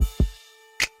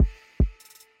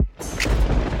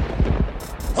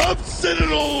said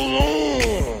it all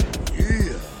along.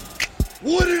 Yeah.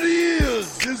 What it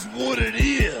is what it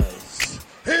is.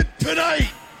 And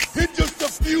tonight, in just a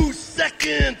few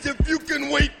seconds, if you can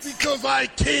wait because I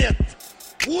can't.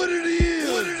 What it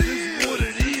is what it is.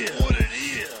 What it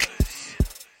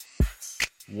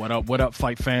is. What up,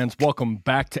 fight fans? Welcome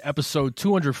back to episode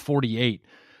 248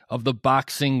 of the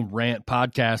Boxing Rant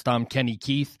Podcast. I'm Kenny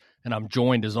Keith, and I'm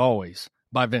joined, as always,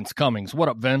 by Vince Cummings. What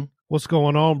up, Vin? What's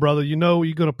going on, brother? You know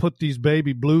you're going to put these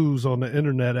baby blues on the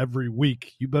internet every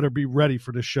week. You better be ready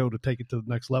for this show to take it to the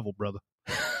next level, brother.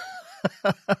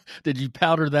 Did you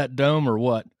powder that dome or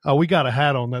what? Oh, we got a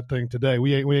hat on that thing today.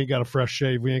 We ain't got a fresh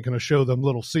shave. We ain't going to show them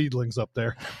little seedlings up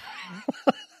there.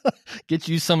 Get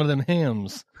you some of them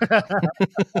hymns.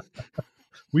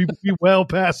 We well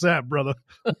past that, brother.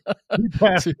 We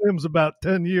passed hymns about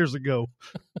 10 years ago.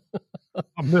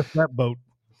 I missed that boat.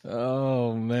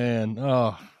 Oh, man.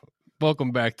 Oh,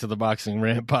 welcome back to the Boxing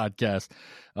Rant Podcast.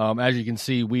 As you can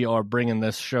see, we are bringing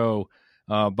this show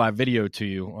by video to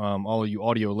you. All of you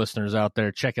audio listeners out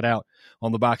there, check it out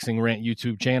on the Boxing Rant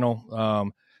YouTube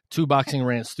channel. 2 Boxing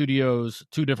Rant studios,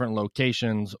 2 different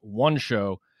locations, 1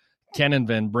 show. Ken and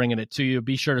Vin bringing it to you.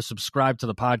 Be sure to subscribe to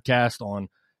the podcast on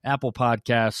Apple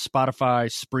Podcasts, Spotify,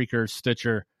 Spreaker,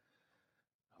 Stitcher,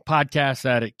 Podcast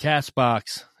Addict,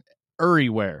 Castbox,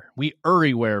 everywhere. We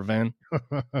everywhere, Vin.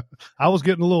 I was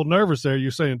getting a little nervous there.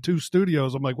 You're saying 2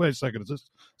 studios. I'm like, wait a second. Is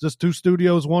this 2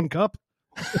 studios, 1 cup?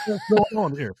 What's going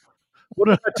on here? What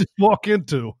did I just walk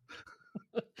into?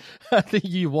 I think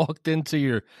you walked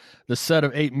into the set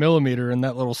of 8mm in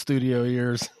that little studio of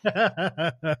yours.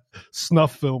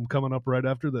 Snuff film coming up right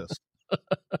after this.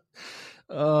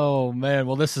 Oh, man.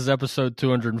 Well, this is episode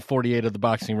 248 of the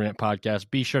Boxing Rant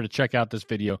Podcast. Be sure to check out this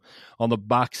video on the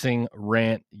Boxing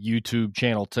Rant YouTube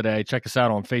channel today. Check us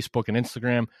out on Facebook and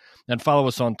Instagram, and follow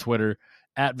us on Twitter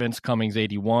at Vince Cummings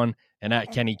 81 and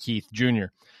at Kenny Keith Jr.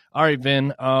 All right, Vin,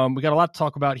 we got a lot to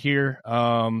talk about here.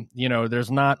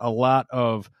 There's not a lot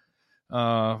of,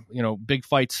 big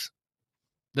fights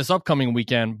this upcoming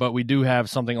weekend, but we do have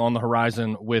something on the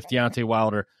horizon with Deontay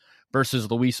Wilder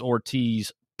versus Luis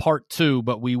Ortiz Part 2,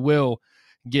 but we will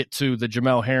get to the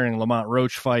Jamel Herring-Lamont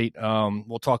Roach fight.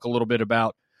 We'll talk a little bit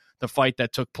about the fight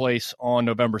that took place on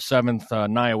November 7th,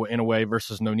 Naoya Inoue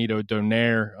versus Nonito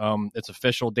Donaire. It's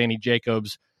official, Danny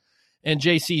Jacobs and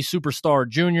JC Superstar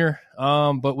Jr.,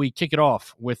 but we kick it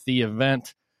off with the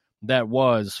event that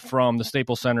was from the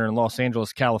Staples Center in Los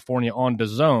Angeles, California on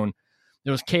DAZN. It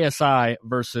was KSI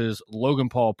versus Logan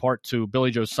Paul Part 2,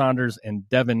 Billy Joe Saunders and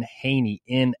Devin Haney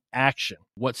in action.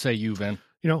 What say you, Vin?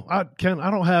 Ken, I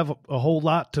don't have a whole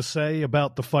lot to say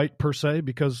about the fight per se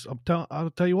because I'll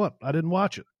tell you what, I didn't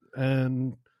watch it.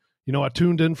 And, I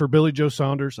tuned in for Billy Joe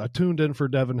Saunders. I tuned in for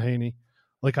Devin Haney,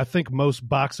 like I think most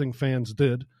boxing fans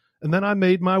did. And then I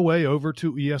made my way over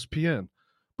to ESPN.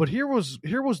 But here was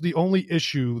the only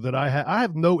issue that I had. I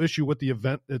have no issue with the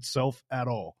event itself at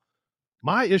all.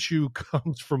 My issue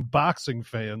comes from boxing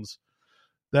fans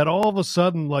that all of a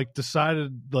sudden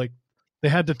decided they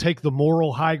had to take the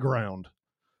moral high ground.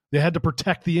 They had to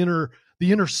protect the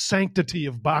inner sanctity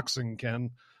of boxing, Ken,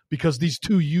 because these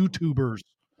 2 YouTubers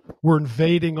were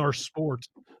invading our sport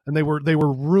and they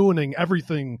were ruining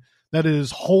everything that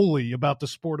is holy about the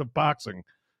sport of boxing.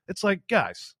 It's like,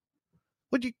 guys,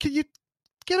 can you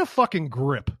get a fucking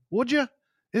grip? Would you?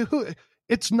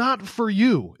 It's not for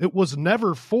you. It was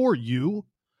never for you.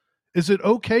 Is it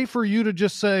okay for you to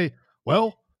just say,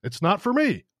 well, it's not for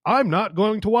me. I'm not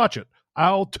going to watch it.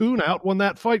 I'll tune out when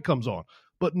that fight comes on.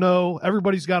 But no,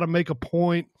 everybody's got to make a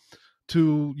point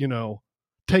to,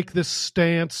 take this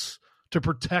stance to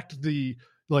protect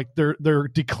they're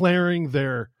declaring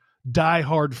their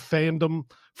diehard fandom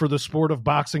for the sport of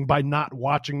boxing by not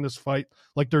watching this fight.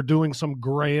 Like they're doing some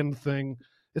grand thing.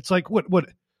 It's like, what,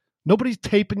 nobody's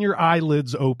taping your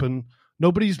eyelids open.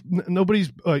 Nobody's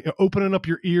opening up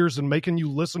your ears and making you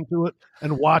listen to it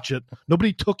and watch it.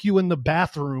 Nobody took you in the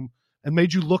bathroom and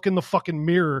made you look in the fucking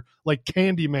mirror like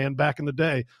Candyman back in the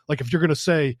day. Like if you're going to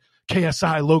say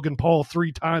KSI Logan Paul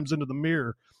 3 times into the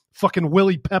mirror, fucking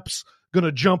Willie Pep's going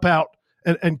to jump out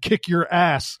and kick your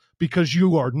ass because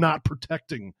you are not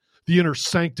protecting the inner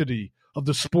sanctity of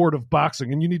the sport of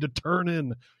boxing. And you need to turn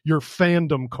in your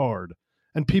fandom card.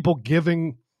 And people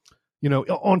giving,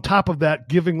 on top of that,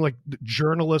 giving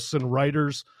journalists and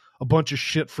writers a bunch of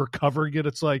shit for covering it.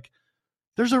 It's like,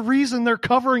 there's a reason they're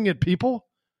covering it, people.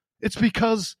 It's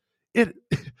because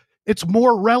it's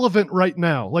more relevant right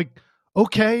now. Like,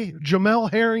 okay,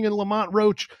 Jamel Herring and Lamont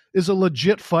Roach is a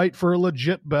legit fight for a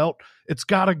legit belt. It's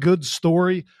got a good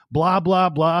story, blah, blah,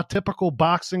 blah, typical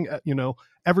boxing,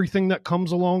 everything that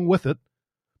comes along with it.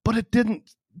 But it didn't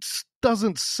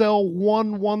doesn't sell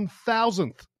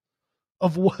 1/1000th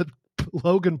of what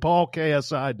Logan Paul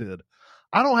KSI did.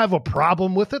 I don't have a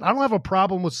problem with it. I don't have a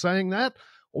problem with saying that.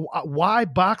 Why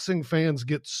boxing fans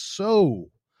get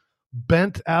so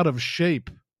bent out of shape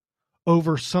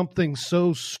over something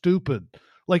so stupid?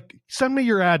 Like, send me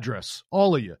your address,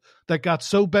 all of you that got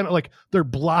so bent, like they're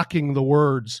blocking the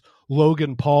words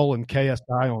Logan Paul and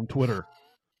KSI on Twitter.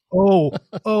 Oh,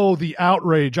 the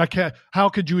outrage. I can't. How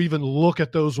could you even look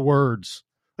at those words?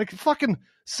 Like, fucking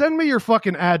send me your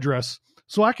fucking address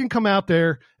so I can come out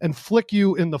there and flick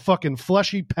you in the fucking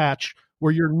fleshy patch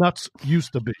where your nuts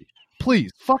used to be.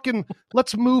 Please, fucking,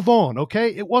 let's move on,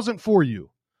 okay? It wasn't for you.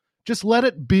 Just let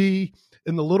it be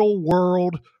in the little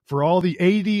world for all the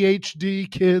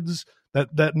ADHD kids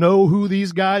that know who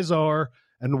these guys are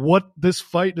and what this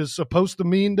fight is supposed to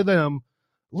mean to them.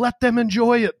 Let them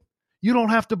enjoy it. You don't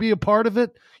have to be a part of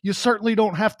it. You certainly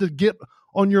don't have to get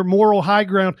on your moral high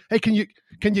ground. Hey, can you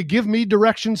give me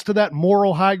directions to that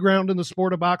moral high ground in the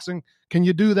sport of boxing? Can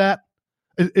you do that?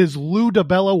 Is Lou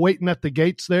DiBella waiting at the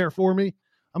gates there for me?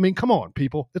 I mean, come on,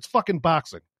 people. It's fucking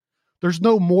boxing. There's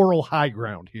no moral high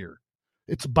ground here.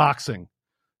 It's boxing.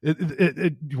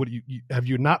 Have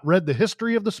you not read the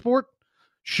history of the sport?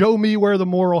 Show me where the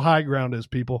moral high ground is,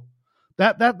 people.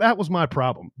 That was my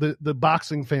problem. The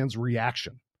boxing fans'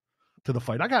 reaction to the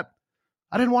fight. I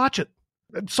didn't watch it.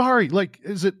 I'm sorry. Like,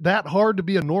 is it that hard to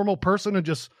be a normal person and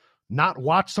just not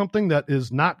watch something that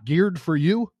is not geared for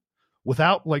you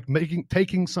without like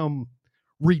taking some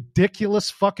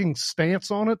ridiculous fucking stance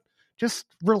on it? Just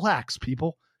relax,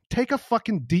 people. Take a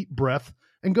fucking deep breath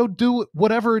and go do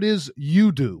whatever it is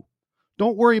you do.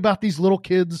 Don't worry about these little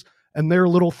kids and their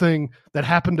little thing that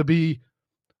happen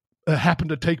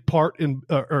to take part in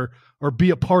or be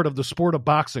a part of the sport of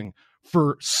boxing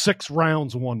for 6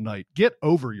 rounds one night. Get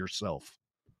over yourself.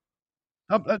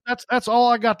 That's all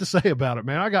I got to say about it,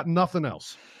 man. I got nothing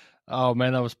else. Oh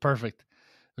man, that was perfect. It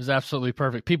was absolutely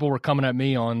perfect. People were coming at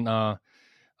me on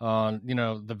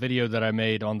the video that I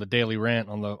made on the Daily Rant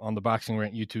on the Boxing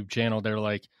Rant YouTube channel. They're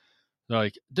like,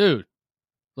 dude,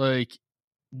 like,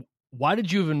 why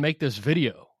did you even make this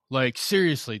video? Like,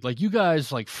 seriously, like, you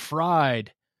guys like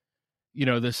fried,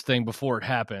 this thing before it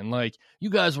happened. Like, you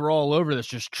guys were all over this,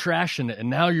 just trashing it, and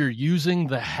now you're using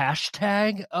the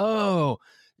hashtag.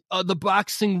 The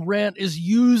Boxing Rant is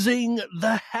using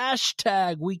the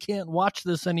hashtag. We can't watch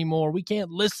this anymore. We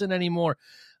can't listen anymore.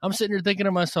 I'm sitting here thinking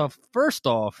to myself, first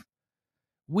off,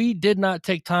 we did not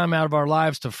take time out of our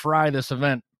lives to fry this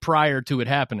event prior to it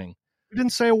happening. We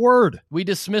didn't say a word. We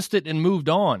dismissed it and moved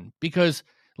on because,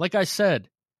 like I said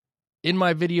in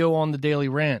my video on the Daily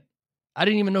Rant, I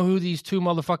didn't even know who these two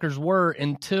motherfuckers were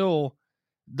until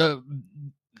the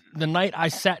night I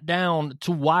sat down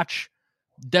to watch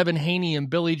Devin Haney and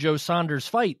Billy Joe Saunders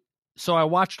fight. So I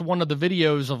watched one of the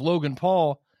videos of Logan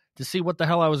Paul to see what the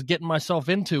hell I was getting myself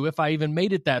into if I even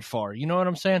made it that far. You know what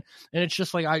I'm saying? And it's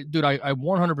just like, I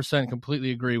 100%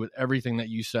 completely agree with everything that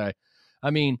you say.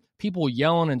 I mean, people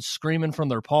yelling and screaming from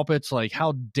their pulpits, like,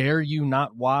 how dare you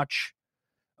not watch,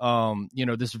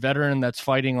 this veteran that's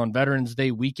fighting on Veterans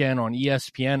Day weekend on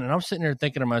ESPN. And I'm sitting there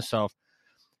thinking to myself,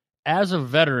 as a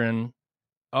veteran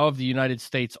of the United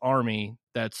States Army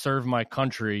that served my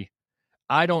country,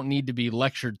 I don't need to be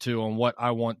lectured to on what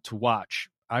I want to watch.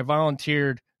 I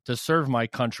volunteered to serve my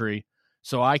country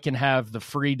so I can have the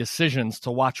free decisions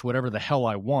to watch whatever the hell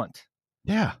I want.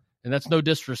 Yeah. And that's no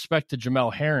disrespect to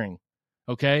Jamel Herring.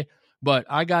 Okay. But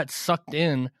I got sucked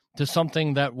in to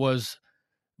something that was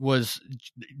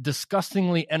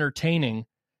disgustingly entertaining,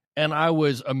 and I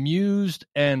was amused,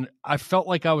 and I felt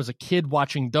like I was a kid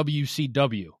watching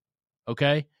WCW.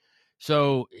 Okay.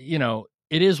 So,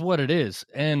 it is what it is.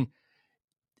 And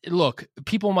look,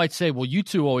 people might say, well, you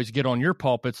two always get on your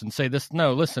pulpits and say this.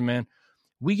 No, listen, man,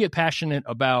 we get passionate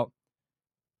about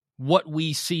what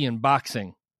we see in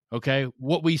boxing. Okay.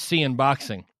 What we see in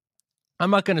boxing.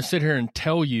 I'm not going to sit here and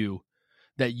tell you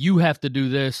that you have to do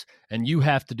this and you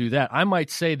have to do that. I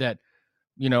might say that,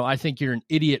 I think you're an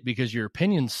idiot because your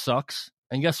opinion sucks.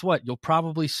 And guess what? You'll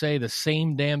probably say the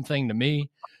same damn thing to me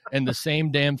and the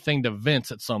same damn thing to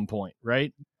Vince at some point,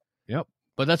 right? Yep.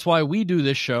 But that's why we do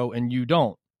this show and you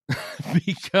don't.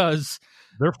 Because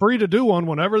they're free to do one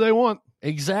whenever they want.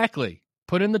 Exactly.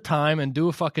 Put in the time and do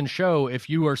a fucking show if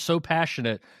you are so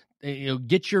passionate.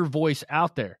 Get your voice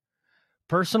out there.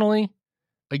 Personally,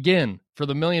 again, for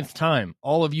the millionth time,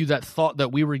 all of you that thought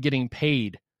that we were getting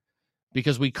paid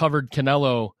because we covered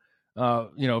Canelo,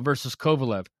 versus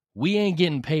Kovalev, we ain't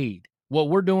getting paid. What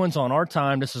we're doing is on our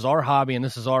time. This is our hobby, and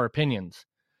this is our opinions.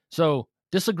 So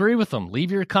disagree with them.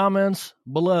 Leave your comments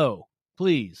below,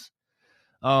 please.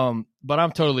 But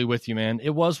I'm totally with you, man.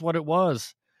 It was what it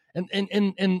was.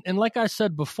 And like I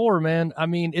said before, man, I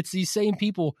mean, it's these same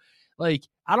people. Like,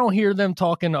 I don't hear them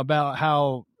talking about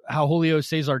how Julio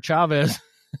Cesar Chavez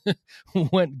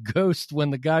went ghost when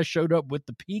the guy showed up with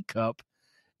the P cup,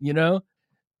 you know?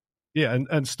 Yeah,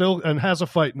 and has a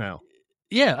fight now.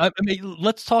 Yeah, I mean,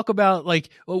 let's talk about, like,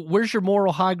 where's your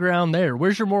moral high ground there?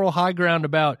 Where's your moral high ground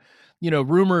about,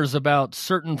 rumors about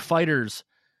certain fighters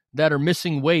that are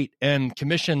missing weight and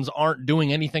commissions aren't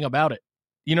doing anything about it?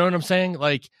 You know what I'm saying?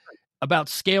 Like, about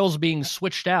scales being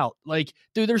switched out. Like,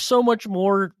 dude, there's so much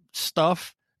more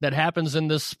stuff that happens in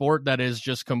this sport that is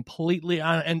just completely,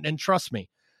 and trust me,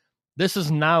 this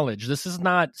is knowledge. This is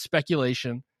not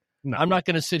speculation. No. I'm not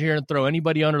going to sit here and throw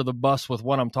anybody under the bus with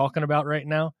what I'm talking about right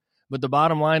now. But the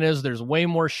bottom line is there's way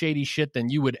more shady shit than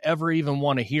you would ever even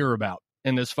want to hear about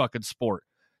in this fucking sport.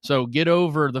 So get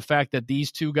over the fact that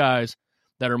these two guys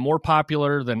that are more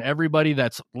popular than everybody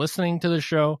that's listening to the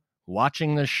show,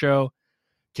 watching this show,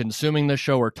 consuming the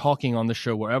show, or talking on the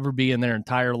show will ever be in their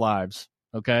entire lives.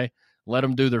 Okay? Let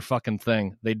them do their fucking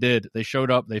thing. They did. They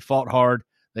showed up. They fought hard.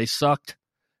 They sucked.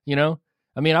 I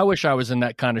mean, I wish I was in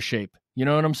that kind of shape. You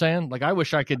know what I'm saying? Like, I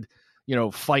wish I could,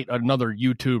 fight another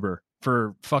YouTuber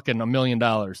for fucking $1 million.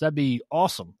 That'd be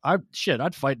awesome. I'd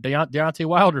fight Deontay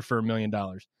Wilder for $1 million.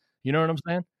 You know what I'm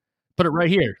saying? Put it right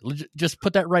here. Just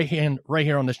put that right hand right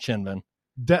here on this chin, man.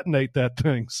 Detonate that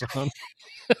thing, son.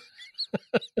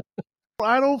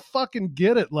 I don't fucking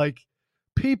get it. Like,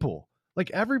 people,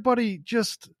 like, everybody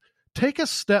just take a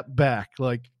step back.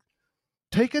 Like,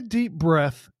 take a deep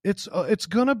breath. It's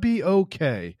gonna be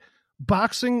okay.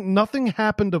 Boxing, nothing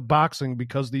happened to boxing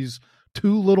because these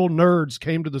two little nerds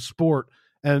came to the sport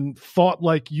and fought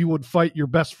like you would fight your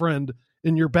best friend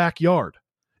in your backyard.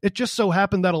 It just so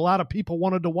happened that a lot of people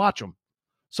wanted to watch them.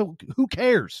 So who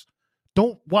cares?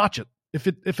 Don't watch it. If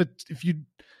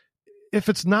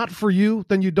it's not for you,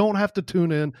 then you don't have to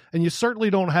tune in, and you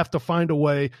certainly don't have to find a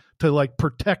way to, like,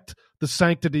 protect the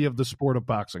sanctity of the sport of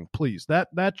boxing. Please.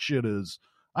 That shit is,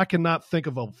 I cannot think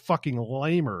of a fucking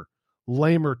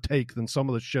lamer take than some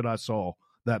of the shit I saw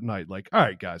that night. Like, all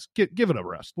right, guys, give it a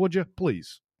rest, would you?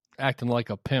 Please. Acting like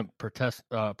a pimp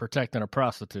protecting a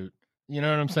prostitute. You know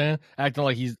what I'm saying? Acting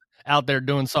like he's out there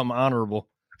doing something honorable.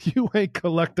 You ain't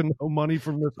collecting no money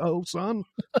from this, son.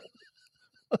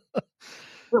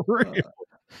 For real.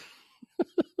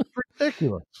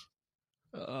 Ridiculous.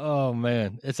 Oh,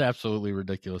 man. It's absolutely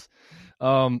ridiculous.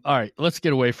 All right, let's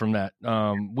get away from that.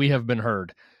 We have been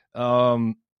heard.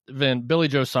 Then Billy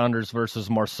Joe Saunders versus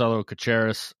Marcelo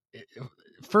Caceres.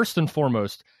 First and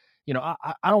foremost, I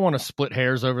don't want to split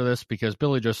hairs over this because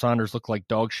Billy Joe Saunders looked like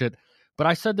dog shit. But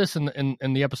I said this in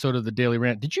the episode of the Daily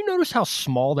Rant. Did you notice how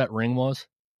small that ring was?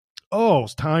 Oh,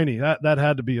 it's tiny. That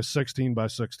had to be a 16 by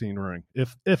 16 ring,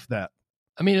 if that.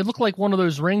 I mean, it looked like one of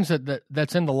those rings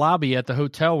that's in the lobby at the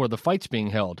hotel where the fight's being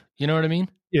held. You know what I mean?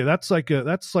 Yeah, that's like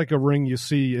a ring you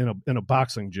see in a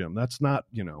boxing gym. That's not,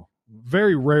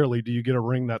 very rarely do you get a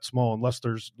ring that small unless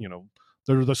there's,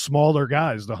 they're the smaller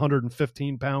guys, the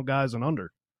 115-pound guys and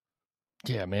under.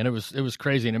 Yeah, man, it was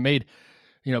crazy, and it made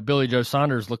Billy Joe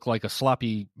Saunders look like a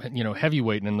sloppy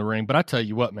heavyweight in the ring. But I tell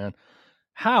you what, man,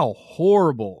 how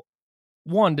horrible,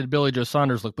 one, did Billy Joe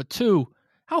Saunders look, but two,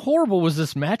 how horrible was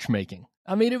this matchmaking?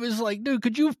 I mean, it was like, dude,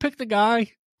 could you have picked a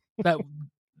guy that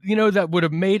that would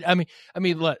have made? I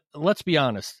mean, let's be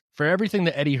honest. For everything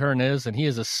that Eddie Hearn is, and he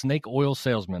is a snake oil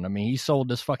salesman. I mean, he sold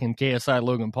this fucking KSI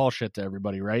Logan Paul shit to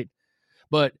everybody, right?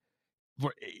 But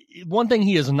one thing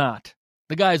he is not.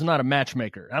 The guy is not a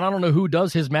matchmaker. And I don't know who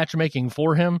does his matchmaking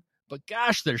for him, but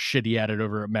gosh, they're shitty at it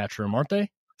over at Matchroom, aren't they?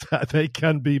 They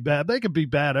can be bad. They can be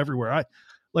bad everywhere.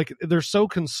 They're so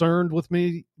concerned with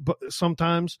me, but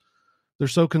sometimes they're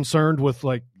so concerned with,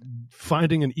 like,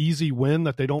 finding an easy win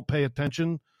that they don't pay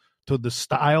attention to the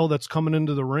style that's coming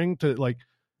into the ring. To, like,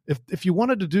 if you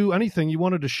wanted to do anything, you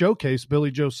wanted to showcase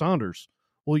Billy Joe Saunders.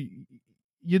 Well,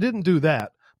 you didn't do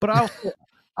that. But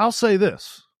I'll say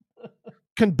this.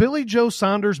 Can Billy Joe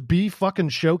Saunders be fucking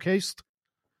showcased?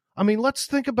 I mean, let's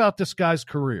think about this guy's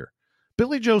career.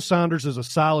 Billy Joe Saunders is a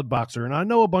solid boxer, and I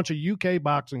know a bunch of UK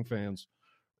boxing fans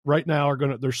right now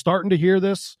they're starting to hear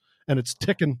this, and it's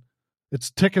ticking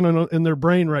in their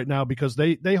brain right now because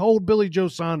they hold Billy Joe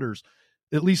Saunders,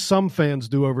 at least some fans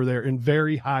do over there, in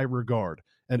very high regard,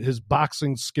 and his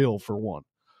boxing skill, for one.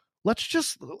 Let's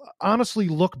just honestly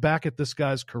look back at this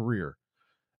guy's career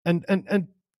and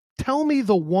tell me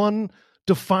the one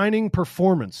defining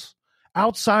performance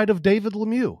outside of David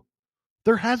Lemieux.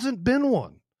 There hasn't been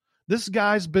one. This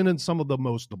guy's been in some of the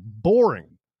most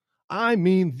boring, I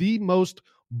mean the most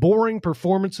boring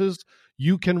performances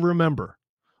you can remember.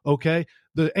 Okay.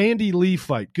 The Andy Lee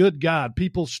fight. Good God.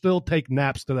 People still take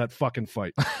naps to that fucking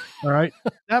fight. All right.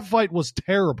 That fight was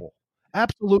terrible.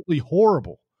 Absolutely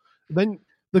horrible. Then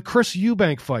the Chris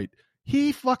Eubank fight.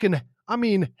 He fucking,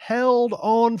 held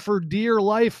on for dear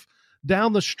life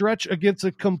down the stretch against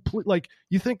a complete, like,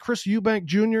 you think Chris Eubank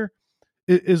Jr.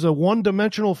 is a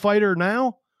one-dimensional fighter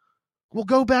now? We'll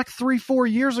go back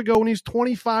 3-4 years ago when he's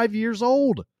 25 years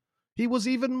old. He was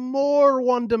even more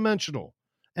one-dimensional.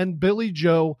 And Billy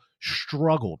Joe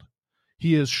struggled.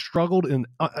 He has struggled in,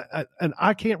 and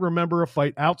I can't remember a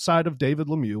fight outside of David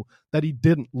Lemieux that he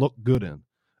didn't look good in.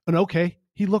 And okay,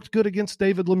 he looked good against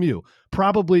David Lemieux.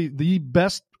 Probably the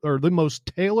best or the most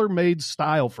tailor-made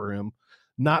style for him,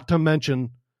 not to mention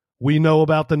we know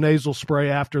about the nasal spray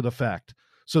after the fact.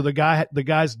 So the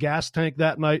guy's gas tank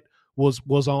that night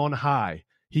was on high.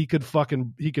 He could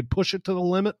push it to the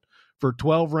limit for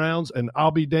 12 rounds, and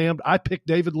I'll be damned. I picked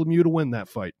David Lemieux to win that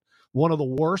fight. One of the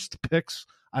worst picks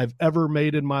I've ever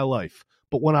made in my life.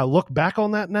 But when I look back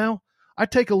on that now, I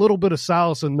take a little bit of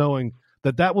solace in knowing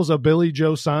that was a Billy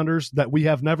Joe Saunders that we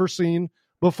have never seen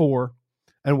before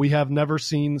and we have never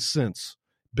seen since.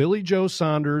 Billy Joe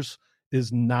Saunders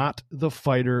is not the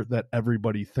fighter that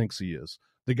everybody thinks he is.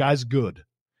 The guy's good.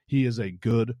 He is a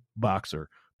good boxer,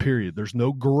 period. There's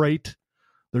no great.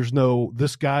 There's no,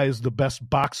 this guy is the best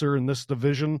boxer in this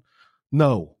division.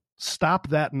 No, stop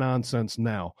that nonsense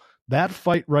now. That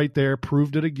fight right there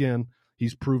proved it again.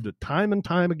 He's proved it time and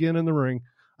time again in the ring.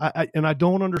 I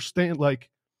don't understand. Like,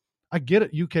 I get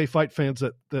it, UK fight fans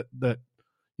that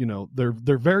you know they're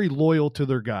very loyal to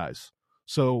their guys.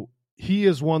 So he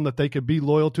is one that they could be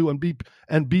loyal to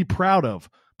and be proud of.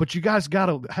 But you guys got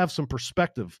to have some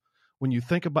perspective when you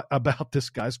think about this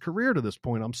guy's career to this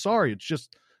point. I'm sorry, it's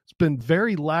been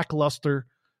very lackluster.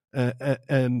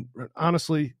 And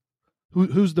honestly,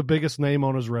 who's the biggest name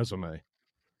on his resume?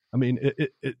 I mean,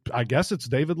 I guess it's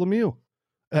David Lemieux.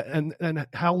 And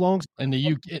how long in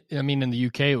the UK? I mean, in the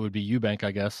UK, it would be Eubank,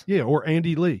 I guess. Yeah, or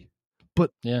Andy Lee.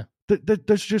 But yeah,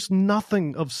 there's just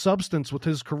nothing of substance with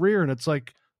his career, and it's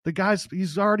like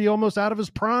he's already almost out of his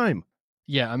prime.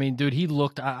 Yeah, I mean, dude, he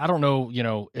looked. I don't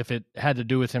know, if it had to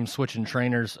do with him switching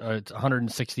trainers. It's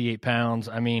 168 pounds.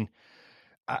 I mean,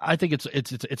 I think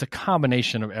it's a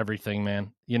combination of everything,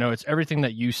 man. It's everything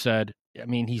that you said. I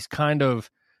mean, he's kind of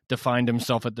defined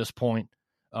himself at this point.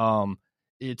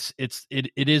 It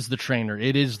is the trainer.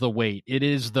 It is the weight. It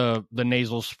is the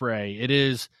nasal spray. It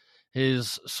is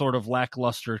his sort of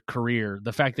lackluster career.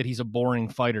 The fact that he's a boring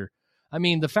fighter. I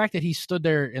mean, the fact that he stood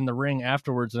there in the ring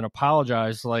afterwards and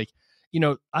apologized, I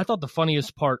thought the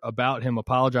funniest part about him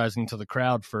apologizing to the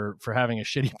crowd for having a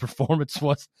shitty performance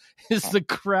is the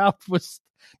crowd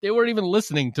they weren't even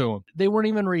listening to him. They weren't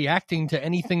even reacting to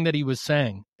anything that he was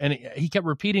saying. And he kept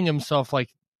repeating himself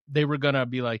like they were going to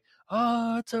be like,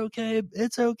 oh, it's okay.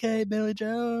 It's okay, Billy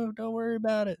Joe. Don't worry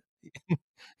about it.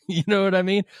 You know what I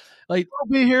mean? Like, I'll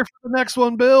be here for the next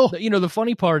one, Bill. The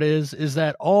funny part is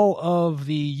that all of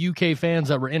the UK fans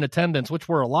that were in attendance, which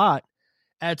were a lot,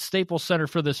 at Staples Center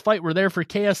for this fight were there for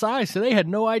KSI, so they had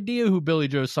no idea who Billy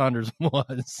Joe Saunders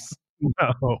was.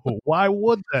 No, why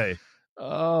would they?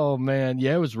 Oh, man.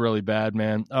 Yeah, it was really bad,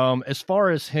 man. As far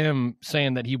as him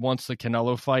saying that he wants the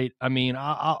Canelo fight, I mean,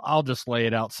 I'll just lay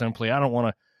it out simply. I don't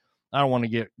want to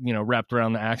get, wrapped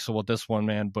around the axle with this one,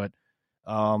 man. But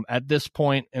at this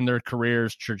point in their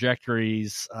careers,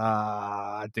 trajectories,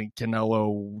 I think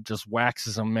Canelo just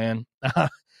waxes them, man.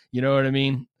 You know what I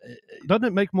mean? Doesn't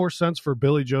it make more sense for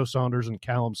Billy Joe Saunders and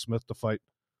Callum Smith to fight?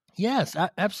 Yes,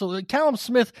 absolutely. Callum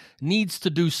Smith needs to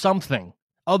do something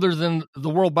other than the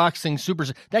World Boxing Super.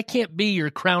 That can't be your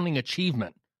crowning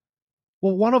achievement.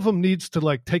 Well, one of them needs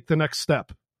to take the next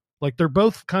step. Like, they're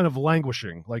both kind of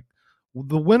languishing. Like,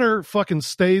 the winner fucking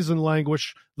stays and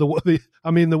languish. The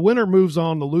winner moves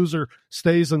on. The loser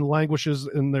stays and languishes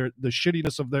in the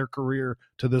shittiness of their career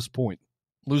to this point.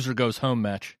 Loser goes home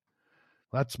match.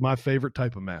 That's my favorite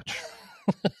type of match.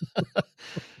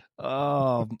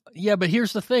 Yeah, but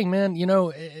here's the thing, man.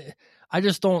 I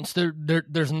just don't.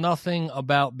 There's nothing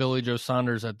about Billy Joe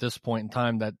Saunders at this point in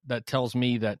time that tells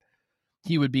me that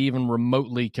he would be even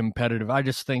remotely competitive. I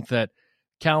just think that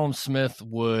Callum Smith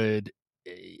would,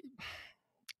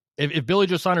 if Billy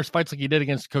Joe Saunders fights like he did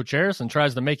against Coach Harris and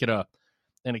tries to make it an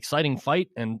exciting fight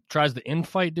and tries to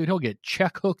infight, dude, he'll get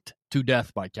check hooked to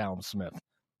death by Callum Smith.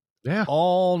 Yeah,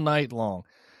 all night long.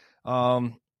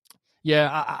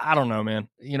 Yeah, I don't know, man.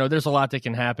 There's a lot that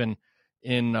can happen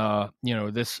in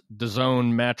this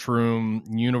DAZN Matchroom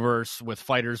universe with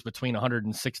fighters between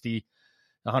 160,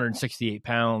 168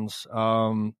 pounds.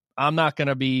 I'm not going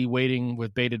to be waiting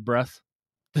with bated breath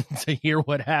to hear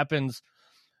what happens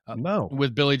No.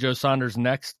 with Billy Joe Saunders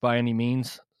next by any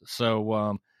means.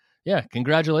 So, yeah,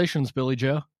 congratulations, Billy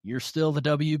Joe. You're still the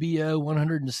WBO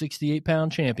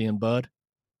 168-pound champion, bud.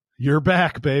 You're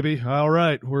back, baby. All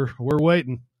right, we're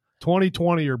waiting.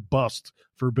 2020 or bust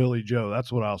for Billy Joe.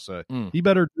 That's what I'll say. He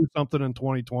better do something in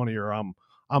 2020, or I'm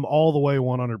all the way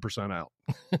 100% out.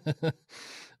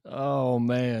 Oh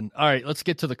man! All right, let's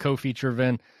get to the co-feature.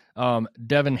 Vin,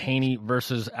 Devin Haney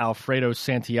versus Alfredo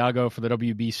Santiago for the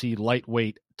WBC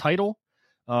lightweight title,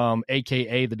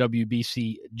 aka the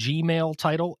WBC Gmail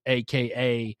title,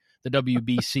 aka the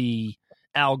WBC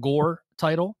Al Gore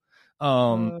title.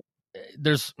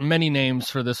 There's many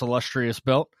names for this illustrious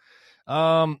belt.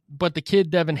 But the kid,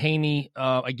 Devin Haney,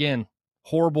 again,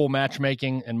 horrible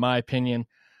matchmaking, in my opinion.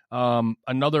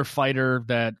 Another fighter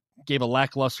that gave a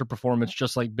lackluster performance,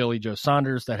 just like Billy Joe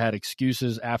Saunders, that had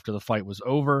excuses after the fight was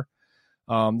over.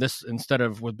 This, instead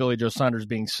of with Billy Joe Saunders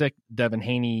being sick, Devin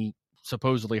Haney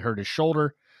supposedly hurt his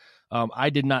shoulder. I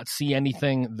did not see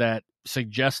anything that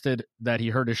suggested that he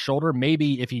hurt his shoulder.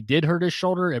 Maybe if he did hurt his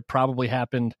shoulder, it probably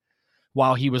happened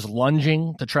while he was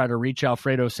lunging to try to reach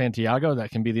Alfredo Santiago.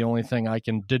 That can be the only thing I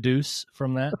can deduce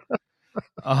from that.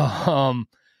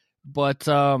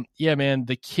 Yeah, man,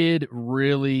 the kid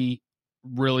really,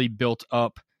 really built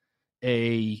up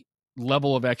a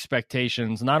level of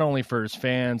expectations, not only for his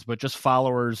fans, but just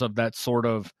followers of that sort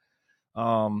of,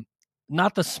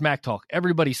 not the smack talk.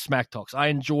 Everybody smack talks. I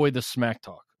enjoy the smack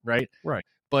talk, right? Right.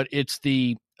 But it's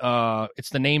the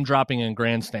name dropping and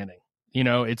grandstanding. You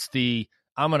know, it's the,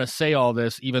 I'm going to say all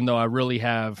this, even though I really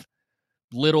have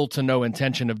little to no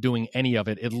intention of doing any of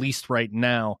it, at least right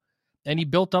now. And he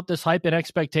built up this hype and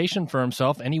expectation for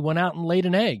himself, and he went out and laid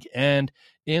an egg. And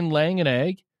in laying an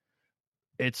egg,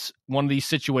 it's one of these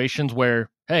situations where,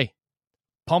 hey,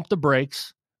 pump the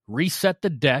brakes, reset the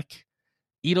deck,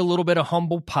 eat a little bit of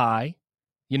humble pie.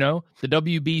 You know, the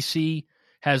WBC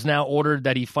has now ordered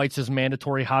that he fights his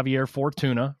mandatory Javier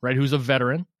Fortuna, right, who's a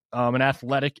veteran. An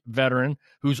athletic veteran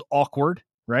who's awkward,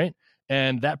 right?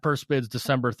 And that purse bid's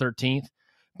December 13th.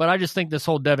 But I just think this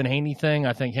whole Devin Haney thing,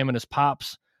 I think him and his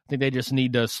pops, I think they just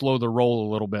need to slow the roll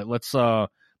a little bit. Let's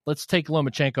take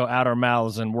Lomachenko out our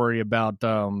mouths and worry about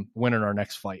winning our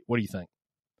next fight. What do you think?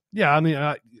 Yeah, I mean,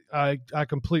 I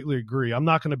completely agree. I'm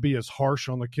not going to be as harsh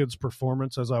on the kid's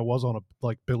performance as I was on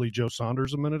like Billy Joe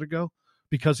Saunders a minute ago,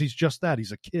 because he's just that.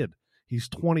 He's a kid. He's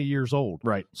 20 years old.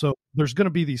 Right. So there's going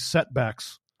to be these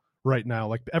setbacks right now.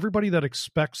 Like everybody that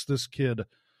expects this kid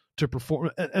to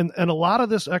perform, and a lot of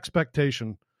this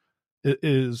expectation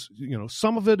is, you know,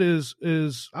 some of it is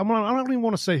I don't even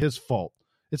want to say his fault.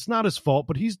 It's not his fault,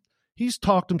 but he's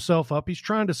talked himself up. He's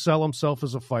trying to sell himself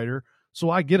as a fighter.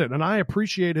 So I get it. And I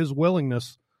appreciate his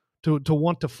willingness to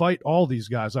want to fight all these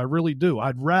guys. I really do.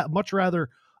 I'd much rather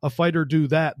a fighter do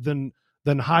that than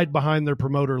hide behind their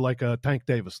promoter like Tank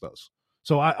Davis does.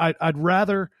 So I'd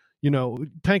rather, you know,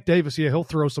 Tank Davis, yeah, he'll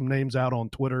throw some names out on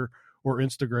Twitter or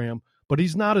Instagram, but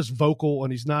he's not as vocal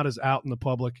and he's not as out in the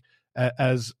public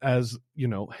as you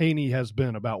know, Haney has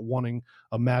been about wanting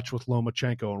a match with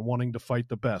Lomachenko and wanting to fight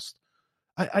the best.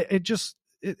 It's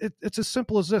as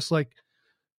simple as this. Like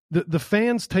the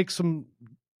fans take some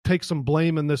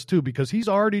blame in this too, because he's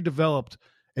already developed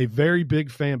a very big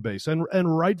fan base,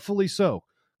 and rightfully so.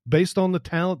 Based on the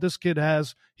talent this kid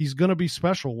has, he's going to be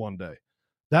special one day.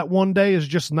 That one day is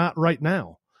just not right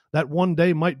now. That one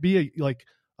day might be like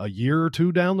a year or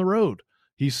two down the road.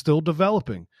 He's still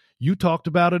developing. You talked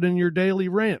about it in your daily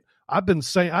rant. I've done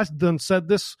said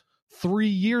this 3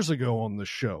 years ago on this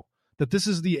show, that this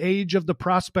is the age of the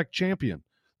prospect champion.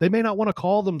 They may not want to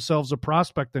call themselves a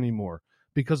prospect anymore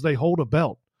because they hold a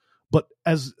belt, but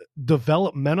as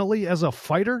developmentally as a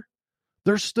fighter,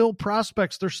 they're still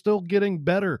prospects. They're still getting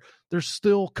better. They're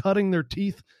still cutting their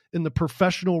teeth in the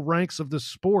professional ranks of this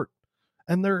sport.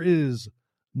 And there is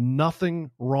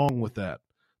nothing wrong with that.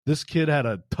 This kid had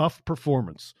a tough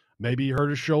performance. Maybe he hurt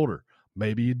his shoulder.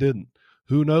 Maybe he didn't.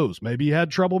 Who knows? Maybe he had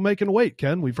trouble making weight,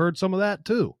 Ken. We've heard some of that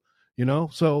too. You know,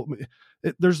 so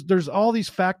there's all these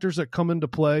factors that come into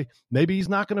play. Maybe he's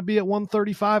not going to be at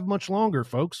 135 much longer,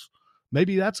 folks.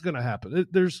 Maybe that's going to happen.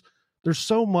 There's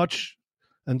so much,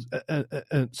 and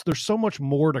there's so much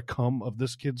more to come of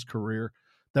this kid's career,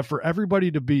 that for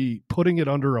everybody to be putting it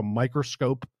under a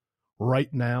microscope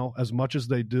right now as much as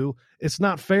they do, it's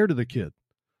not fair to the kid.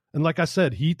 And like I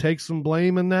said, he takes some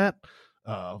blame in that.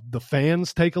 The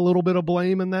fans take a little bit of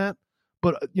blame in that.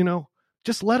 But, you know,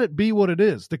 just let it be what it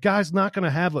is. The guy's not going to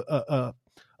have a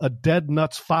dead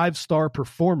nuts 5-star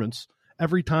performance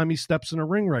every time he steps in a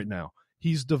ring right now.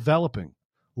 He's developing.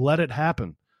 Let it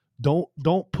happen.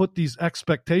 Don't put these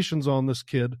expectations on this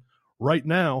kid right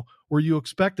now where you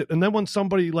expect it. And then when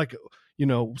somebody like,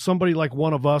 somebody like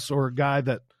one of us or a guy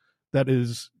that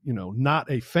is, not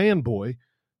a fanboy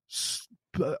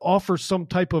offers some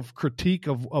type of critique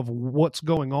of what's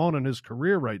going on in his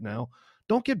career right now,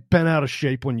 don't get bent out of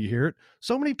shape when you hear it.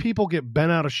 So many people get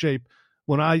bent out of shape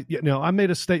when I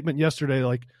made a statement yesterday,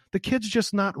 like the kid's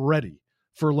just not ready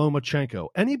for Lomachenko.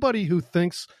 Anybody who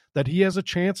thinks that he has a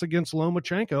chance against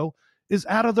Lomachenko is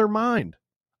out of their mind.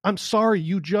 I'm sorry,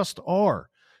 you just are.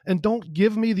 And don't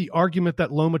give me the argument that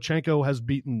Lomachenko has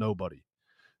beaten nobody.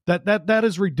 That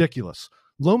is ridiculous.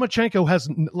 Lomachenko has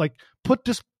put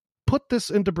this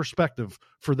into perspective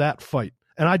for that fight.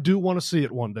 And I do want to see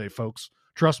it one day, folks.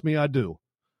 Trust me, I do.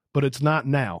 But it's not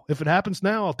now. If it happens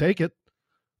now, I'll take it.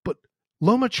 But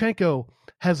Lomachenko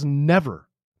has never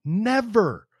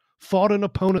fought an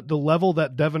opponent the level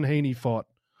that Devin Haney fought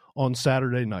on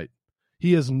Saturday night.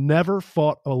 He has never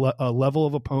fought a level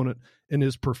of opponent in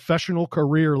his professional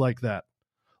career like that,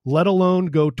 let alone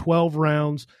go 12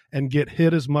 rounds and get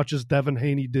hit as much as Devin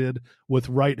Haney did with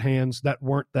right hands that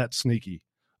weren't that sneaky.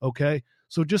 Okay?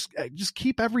 So just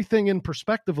keep everything in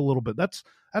perspective a little bit. That's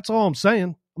all I'm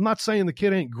saying. I'm not saying the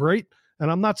kid ain't great,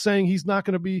 and I'm not saying he's not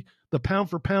going to be the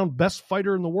pound-for-pound best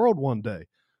fighter in the world one day.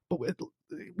 But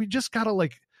we just got to,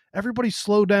 everybody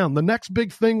slow down. The next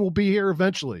big thing will be here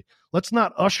eventually. Let's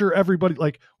not usher everybody.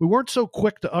 We weren't so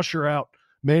quick to usher out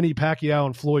Manny Pacquiao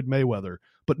and Floyd Mayweather.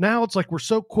 But now it's we're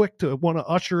so quick to want to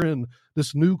usher in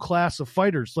this new class of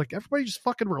fighters. Everybody just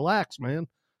fucking relax, man.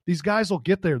 These guys will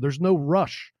get there. There's no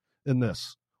rush in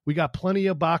this. We got plenty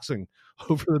of boxing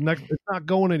over the next. It's not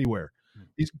going anywhere.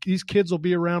 These kids will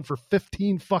be around for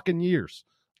 15 fucking years.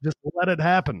 Just let it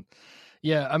happen.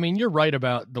 Yeah, I mean, you're right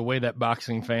about the way that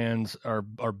boxing fans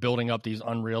are building up these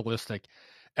unrealistic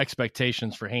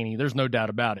expectations for Haney. There's no doubt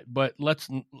about it. But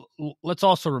let's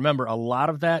also remember a lot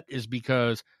of that is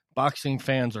because boxing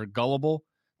fans are gullible.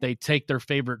 They take their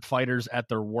favorite fighters at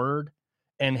their word,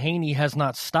 and Haney has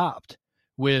not stopped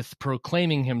with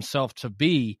proclaiming himself to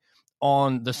be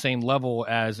on the same level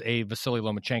as a Vasily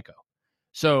Lomachenko.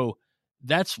 So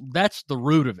that's the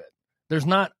root of it. There's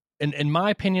not, in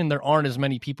my opinion, there aren't as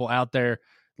many people out there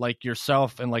like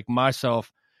yourself and like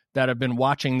myself that have been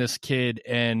watching this kid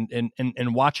and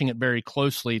watching it very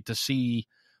closely to see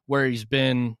where he's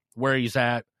been, where he's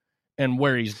at, and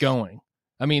where he's going.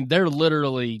 I mean, they're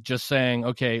literally just saying,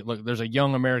 okay, look, there's a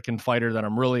young American fighter that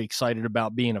I'm really excited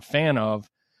about being a fan of.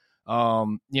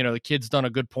 The kid's done a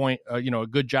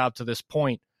good job to this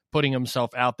point, putting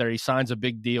himself out there. He signs a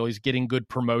big deal. He's getting good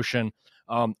promotion.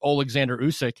 Alexander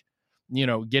Usyk,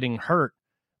 getting hurt.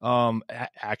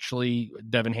 Actually,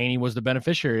 Devin Haney was the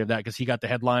beneficiary of that because he got to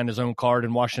headline his own card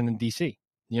in Washington, D.C.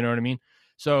 You know what I mean?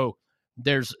 So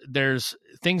there's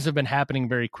things have been happening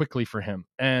very quickly for him.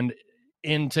 And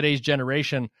in today's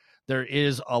generation, there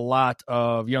is a lot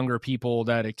of younger people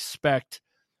that expect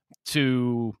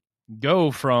to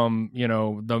go from,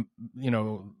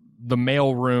 the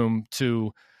mail room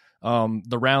to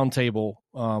the round table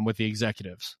with the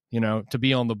executives, to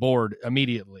be on the board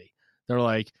immediately. They're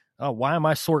like, oh, why am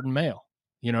I sorting mail?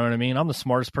 You know what I mean? I'm the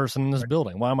smartest person in this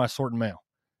building. Why am I sorting mail?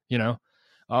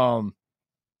 And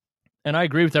I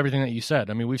agree with everything that you said.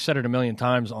 I mean, we've said it a million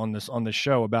times on this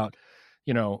show about,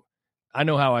 I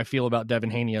know how I feel about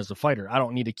Devin Haney as a fighter. I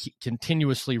don't need to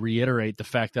continuously reiterate the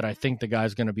fact that I think the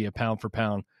guy's going to be a pound for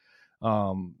pound,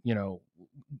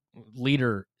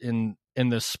 leader in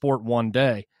this sport one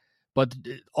day. But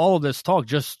all of this talk,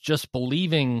 just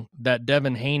believing that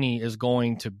Devin Haney is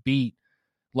going to beat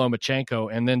Lomachenko,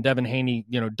 and then Devin Haney,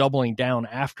 doubling down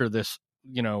after this,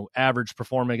 average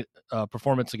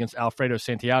performance against Alfredo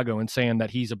Santiago and saying that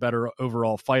he's a better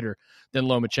overall fighter than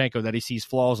Lomachenko, that he sees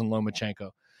flaws in Lomachenko.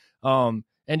 And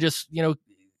just,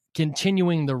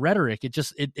 continuing the rhetoric,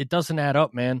 it doesn't add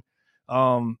up, man.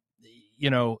 There's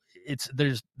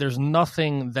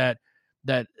nothing that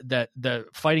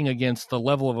fighting against the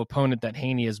level of opponent that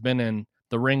Haney has been in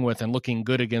the ring with and looking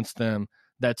good against them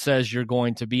that says you're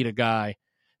going to beat a guy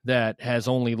that has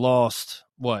only lost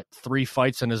 3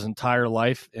 fights in his entire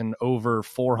life in over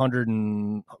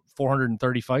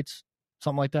 430 fights,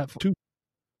 something like that.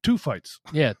 Two fights.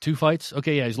 Yeah, 2 fights.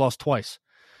 Okay, yeah, he's lost twice.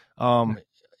 So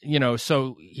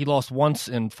he lost once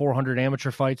in 400 amateur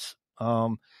fights.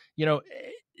 Look,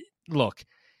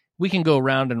 we can go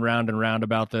round and round and round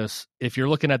about this. If you're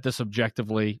looking at this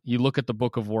objectively, you look at the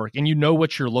book of work and you know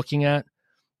what you're looking at.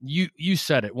 You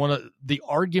said it. One of the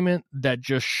argument that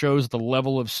just shows the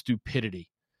level of stupidity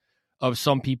of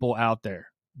some people out there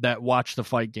that watch the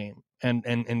fight game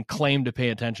and claim to pay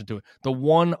attention to it. The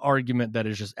one argument that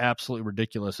is just absolutely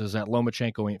ridiculous is that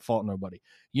Lomachenko ain't fought nobody.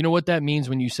 You know what that means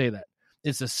when you say that?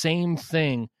 It's the same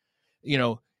thing.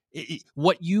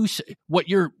 What you're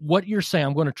saying,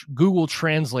 I'm going to Google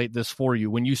translate this for you.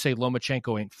 When you say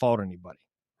Lomachenko ain't fought anybody,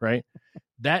 right?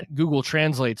 That Google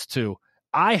translates to,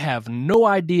 I have no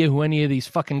idea who any of these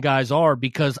fucking guys are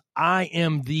because I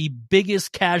am the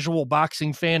biggest casual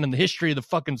boxing fan in the history of the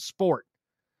fucking sport.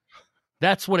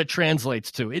 That's what it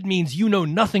translates to. It means you know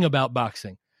nothing about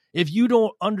boxing. If you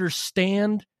don't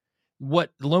understand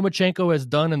what Lomachenko has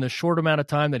done in the short amount of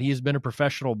time that he has been a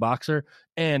professional boxer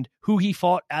and who he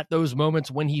fought at those moments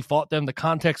when he fought them, the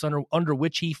context under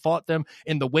which he fought them,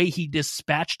 and the way he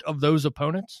dispatched of those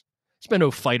opponents. There's been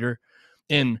no fighter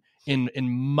in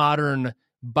modern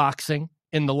boxing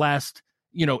in the last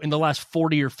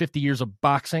 40 or 50 years of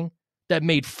boxing that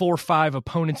made 4 or 5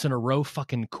 opponents in a row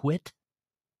fucking quit.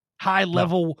 High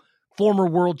level former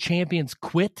world champions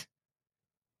quit.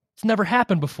 It's never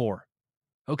happened before.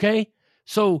 Okay?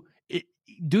 So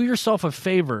do yourself a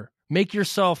favor.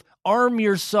 Arm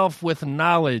yourself with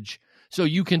knowledge so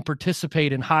you can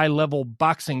participate in high-level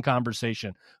boxing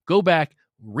conversation. Go back,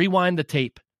 rewind the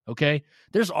tape, okay?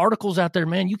 There's articles out there,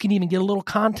 man. You can even get a little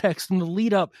context in the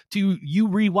lead-up to you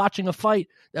rewatching a fight,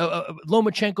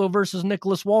 Lomachenko versus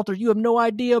Nicholas Walters. You have no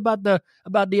idea about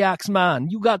the axe, man.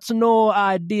 You got no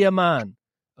idea, man.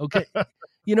 Okay?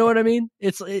 You know what I mean?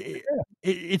 It's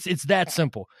that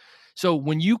simple. So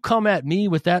when you come at me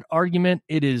with that argument,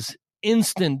 it is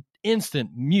instant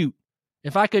mute.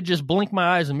 If I could just blink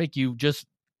my eyes and make you just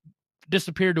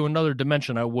disappear to another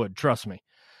dimension, I would. Trust me.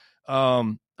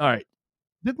 All right.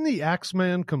 Didn't the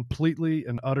Axeman completely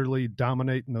and utterly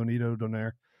dominate Nonito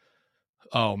Donaire?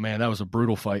 Oh, man, that was a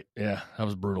brutal fight. Yeah, that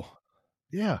was brutal.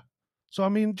 Yeah. So, I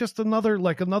mean, just another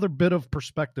bit of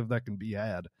perspective that can be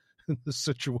had in this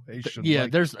situation. Yeah,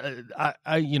 there's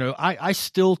I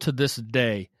still to this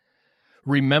day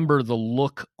remember the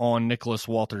look on Nicholas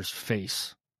Walters'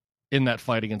 face in that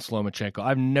fight against Lomachenko.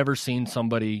 I've never seen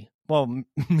somebody, well,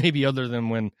 maybe other than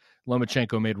when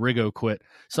Lomachenko made Rigo quit,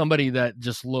 somebody that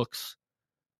just looks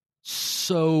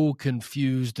so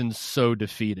confused and so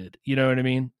defeated. You know what I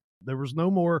mean? There was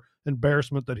no more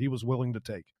embarrassment that he was willing to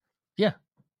take. Yeah.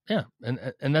 Yeah.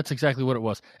 And that's exactly what it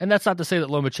was. And that's not to say that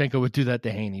Lomachenko would do that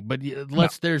to Haney, but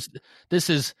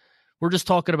we're just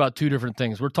talking about two different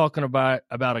things. We're talking about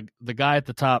the guy at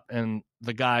the top and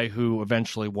the guy who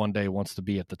eventually one day wants to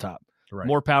be at the top. Right.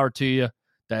 More power to you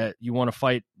that you want to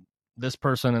fight this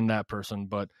person and that person,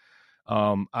 but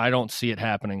I don't see it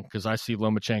happening because I see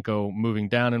Lomachenko moving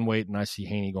down in weight and I see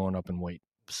Haney going up in weight.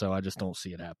 So I just don't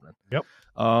see it happening. Yep.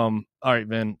 All right,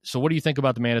 Vin. So what do you think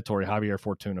about the mandatory Javier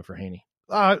Fortuna for Haney?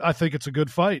 I think it's a good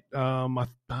fight.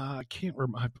 I can't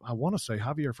remember. I want to say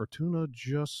Javier Fortuna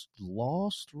just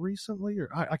lost recently, or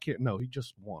I can't. No, he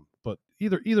just won. But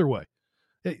either way,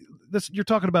 you're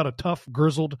talking about a tough,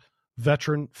 grizzled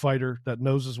veteran fighter that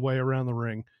knows his way around the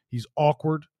ring. He's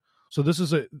awkward, so this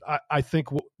is I think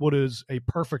what is a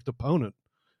perfect opponent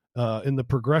in the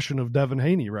progression of Devin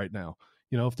Haney right now.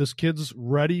 You know, if this kid's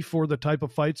ready for the type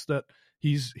of fights that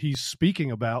he's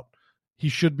speaking about, he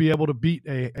should be able to beat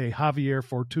a Javier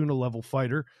Fortuna level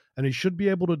fighter, and he should be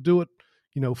able to do it,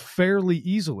 fairly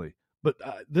easily. But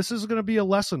this is going to be a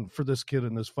lesson for this kid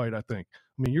in this fight, I think.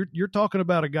 I mean, you're talking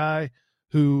about a guy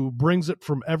who brings it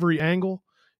from every angle.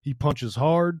 He punches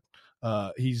hard.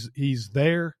 He's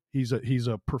there. He's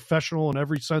a professional in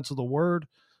every sense of the word.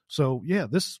 So yeah,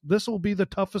 this will be the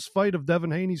toughest fight of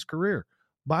Devin Haney's career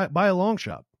by a long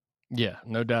shot. Yeah,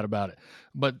 no doubt about it.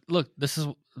 But look, this is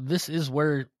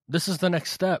the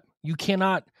next step. You can't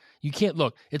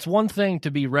look. It's one thing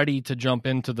to be ready to jump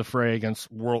into the fray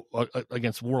against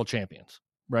world champions,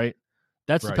 right?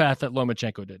 That's right. The path that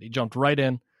Lomachenko did. He jumped right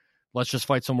in. Let's just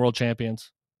fight some world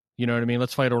champions. You know what I mean?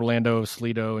 Let's fight Orlando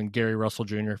Salido and Gary Russell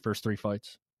Jr. first 3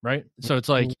 fights, right? So it's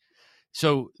like,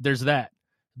 so there's that.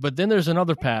 But then there's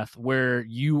another path where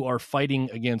you are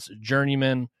fighting against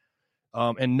journeymen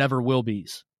and never will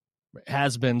be's,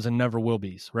 has-beens and never will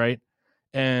be's, right?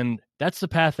 And that's the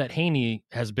path that Haney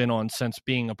has been on since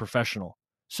being a professional.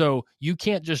 So you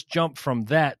can't just jump from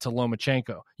that to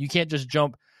Lomachenko. You can't just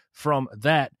jump from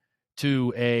that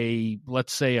to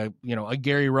let's say a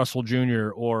Gary Russell Jr.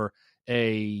 or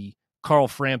a Carl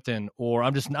Frampton, or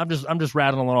I'm just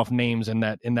rattling off names in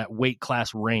that weight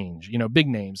class range, big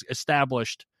names,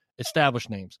 established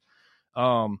names.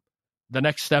 The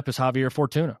next step is Javier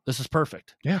Fortuna. This is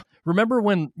perfect. Yeah. Remember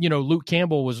when, Luke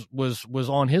Campbell was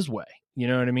on his way, you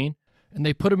know what I mean? And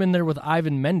they put him in there with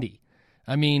Ivan Mendy.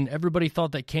 I mean, everybody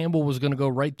thought that Campbell was going to go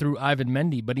right through Ivan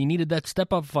Mendy, but he needed that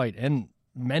step-up fight, and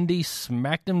Mendy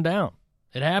smacked him down.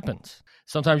 It happens.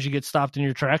 Sometimes you get stopped in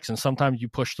your tracks, and sometimes you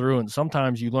push through, and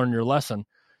sometimes you learn your lesson.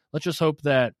 Let's just hope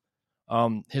that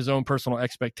his own personal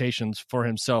expectations for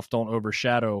himself don't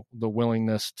overshadow the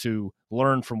willingness to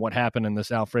learn from what happened in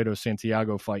this Alfredo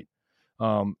Santiago fight.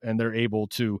 And they're able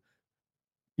to,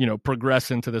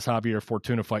 progress into this Javier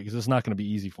Fortuna fight, because it's not going to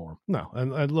be easy for him. No.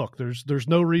 And look, there's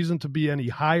no reason to be any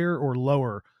higher or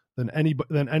lower than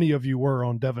any of you were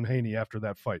on Devin Haney after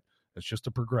that fight. It's just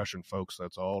a progression, folks.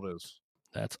 That's all it is.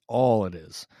 That's all it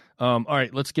is. All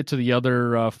right, let's get to the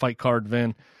other fight card,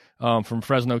 Vin. From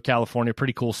Fresno, California,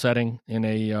 pretty cool setting in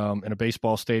a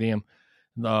baseball stadium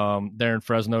there in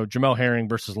Fresno. Jamel Herring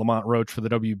versus Lamont Roach for the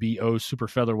WBO super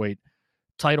featherweight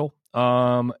title.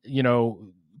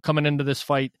 Coming into this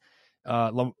fight,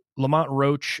 Lamont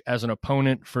Roach as an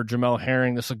opponent for Jamel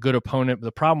Herring. This is a good opponent. But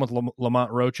the problem with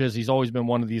Lamont Roach is he's always been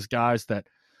one of these guys that,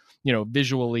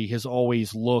 visually has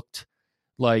always looked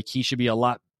like he should be a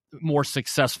lot more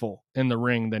successful in the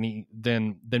ring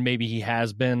than maybe he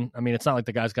has been. I mean, it's not like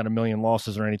the guy's got a million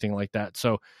losses or anything like that,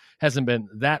 so hasn't been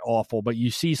that awful. But you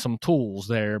see some tools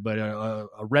there, but a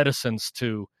reticence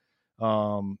to,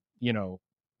 to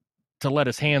let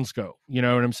his hands go. You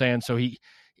know what I'm saying? So you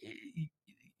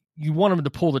want him to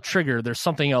pull the trigger. There's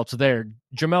something else there.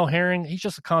 Jamel Herring, he's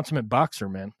just a consummate boxer,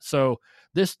 man. So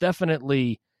this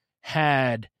definitely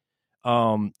had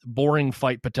boring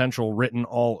fight potential written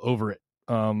all over it.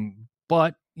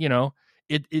 But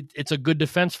it's a good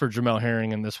defense for Jamel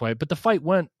Herring in this way. But the fight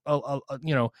went,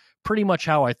 pretty much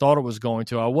how I thought it was going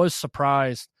to. I was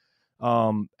surprised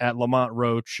at Lamont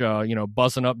Roach,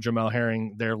 buzzing up Jamel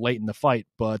Herring there late in the fight.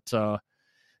 But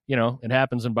it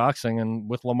happens in boxing, and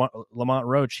with Lamont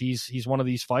Roach, he's one of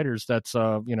these fighters that's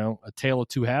a tale of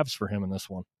two halves for him in this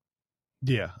one.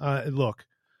 Yeah, look.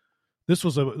 This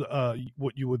was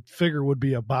what you would figure would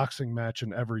be a boxing match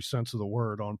in every sense of the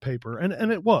word on paper,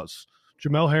 and it was.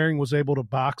 Jamel Herring was able to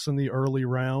box in the early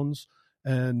rounds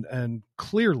and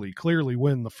clearly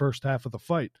win the first half of the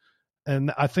fight,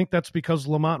 and I think that's because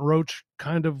Lamont Roach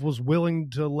kind of was willing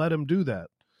to let him do that,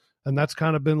 and that's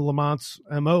kind of been Lamont's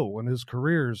MO in his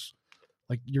careers.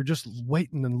 Like, you're just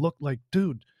waiting and look like,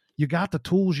 dude, you got the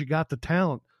tools, you got the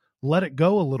talent, let it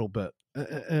go a little bit,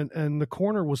 and the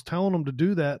corner was telling him to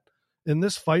do that in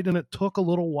this fight, and it took a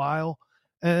little while.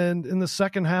 And in the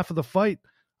second half of the fight,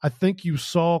 I think you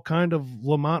saw kind of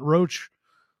Lamont Roach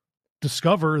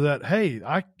discover that, hey,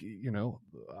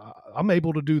 I'm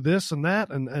able to do this and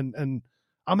that, and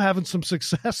I'm having some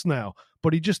success now.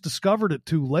 But he just discovered it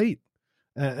too late,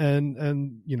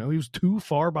 and he was too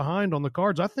far behind on the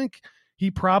cards. I think he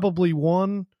probably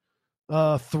won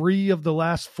 3 of the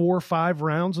last 4 or 5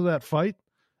 rounds of that fight.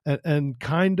 And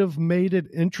kind of made it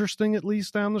interesting, at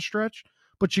least down the stretch.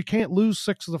 But you can't lose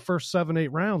 6 of the first 7,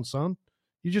 8 rounds, son.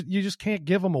 You just can't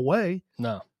give them away.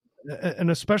 No, and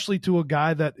especially to a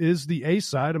guy that is the A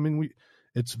side. I mean,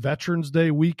 it's Veterans Day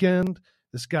weekend.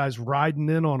 This guy's riding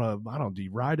in on did he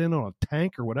ride in on a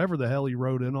tank or whatever the hell he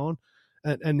rode in on,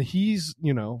 and he's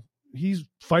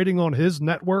fighting on his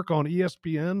network on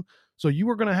ESPN. So you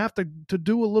were going to have to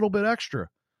do a little bit extra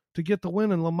to get the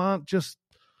win, and Lamont just.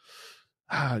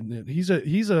 He's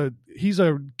a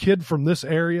kid from this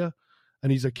area,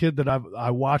 and he's a kid that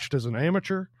I watched as an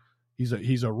amateur.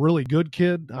 He's a really good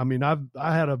kid. I mean, I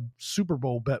had a Super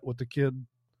Bowl bet with the kid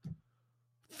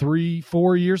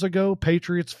 3-4 years ago,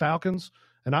 Patriots Falcons,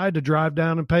 and I had to drive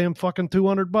down and pay him fucking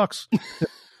 $200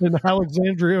 in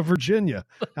Alexandria, Virginia.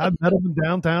 I met him in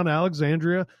downtown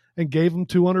Alexandria and gave him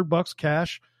 $200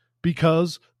 cash,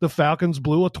 because the Falcons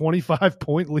blew a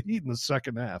 25-point lead in the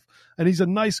second half. And he's a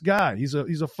nice guy. He's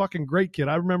a fucking great kid.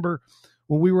 I remember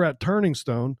when we were at Turning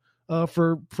Stone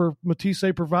for Matisse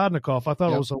Provodnikov, I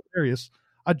thought it was hilarious.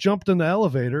 I jumped in the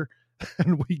elevator,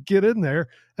 and we get in there,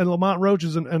 and Lamont Roach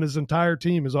and his entire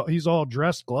team he's all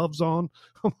dressed, gloves on.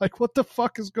 I'm like, what the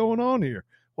fuck is going on here?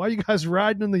 Why are you guys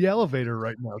riding in the elevator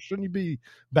right now? Shouldn't you be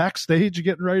backstage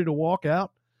getting ready to walk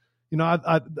out?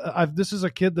 This is a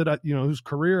kid that whose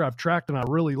career I've tracked and I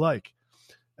really like,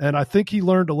 and I think he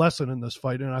learned a lesson in this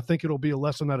fight, and I think it'll be a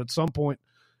lesson that at some point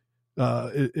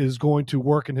is going to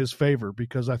work in his favor,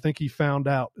 because I think he found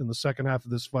out in the second half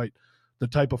of this fight the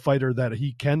type of fighter that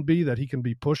he can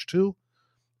be pushed to,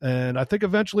 and I think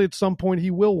eventually at some point he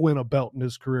will win a belt in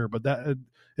his career, but that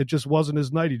it just wasn't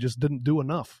his night. He just didn't do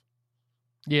enough.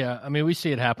 Yeah, I mean, we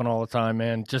see it happen all the time,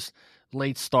 man. Just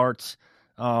late starts.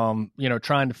 Trying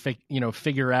to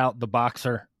figure out the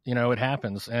boxer, it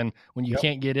happens. And when you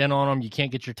can't get in on them, you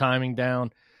can't get your timing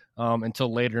down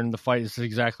until later in the fight. This is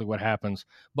exactly what happens.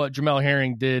 But Jamel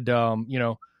Herring did,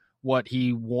 what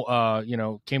he,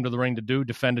 came to the ring to do,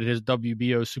 defended his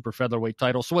WBO super featherweight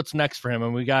title. So what's next for him?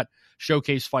 And we got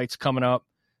showcase fights coming up.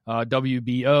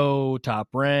 WBO, Top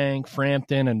Rank,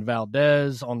 Frampton, and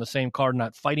Valdez on the same card,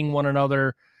 not fighting one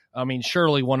another. I mean,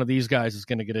 surely one of these guys is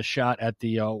going to get a shot at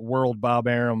the World Bob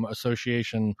Arum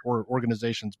Association or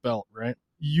organization's belt, right?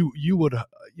 You would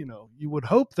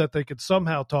hope that they could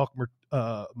somehow talk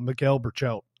Miguel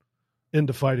Berchelt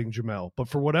into fighting Jamel, but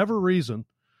for whatever reason,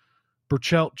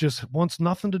 Berchelt just wants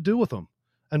nothing to do with him.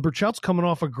 And Berchelt's coming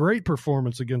off a great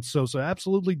performance against Sosa,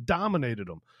 absolutely dominated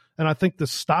him. And I think the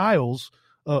styles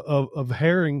of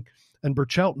Herring and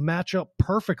Berchelt match up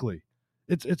perfectly.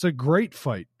 It's a great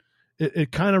fight.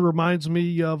 It kind of reminds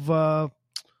me of the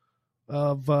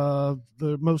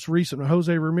most recent,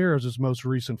 Jose Ramirez's most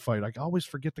recent fight. I always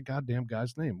forget the goddamn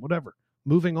guy's name. Whatever.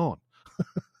 Moving on.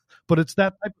 But it's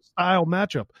that type of style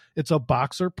matchup. It's a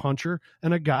boxer, puncher,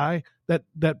 and a guy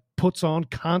that puts on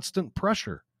constant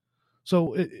pressure.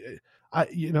 So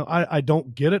I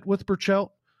don't get it with Berchelt.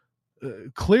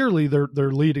 Clearly,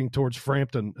 they're leading towards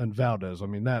Frampton and Valdez. I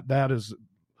mean that is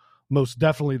most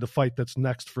definitely the fight that's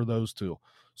next for those two.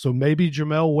 So maybe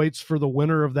Jamel waits for the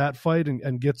winner of that fight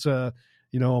and gets a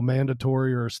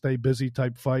mandatory or a stay busy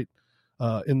type fight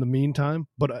in the meantime.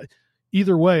 But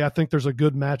either way, I think there's a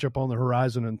good matchup on the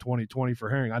horizon in 2020 for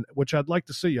Herring, which I'd like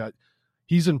to see.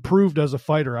 He's improved as a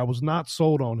fighter. I was not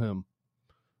sold on him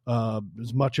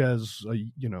as much as a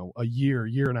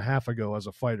year and a half ago as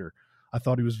a fighter. I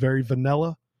thought he was very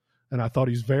vanilla, and I thought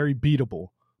he's very beatable.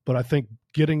 But I think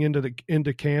getting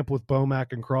into camp with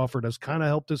Bomac and Crawford has kind of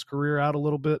helped his career out a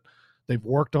little bit. They've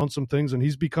worked on some things, and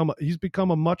he's become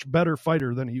a much better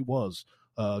fighter than he was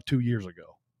 2 years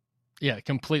ago. Yeah,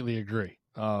 completely agree.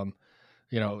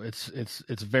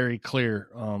 It's very clear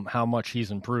how much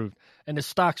he's improved, and his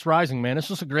stock's rising, man. It's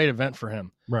just a great event for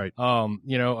him, right?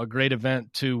 A great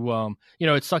event to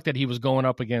it sucked that he was going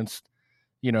up against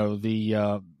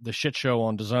the shit show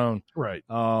on DAZN, right?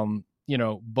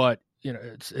 But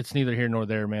it's neither here nor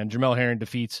there, man. Jamel Herring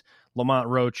defeats Lamont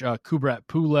Roach, Kubrat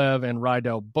Pulev, and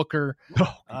Rydell Booker.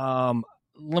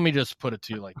 Let me just put it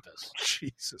to you like this.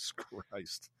 Jesus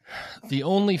Christ. The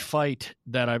only fight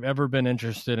that I've ever been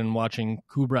interested in watching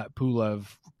Kubrat Pulev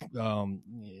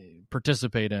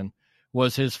participate in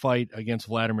was his fight against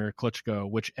Vladimir Klitschko,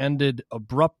 which ended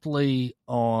abruptly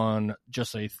on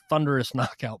just a thunderous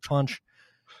knockout punch.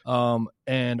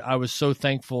 And I was so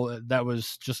thankful that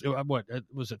was just, what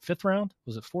was it? Fifth round?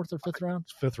 Was it fourth or fifth round?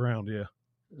 Fifth round. Yeah.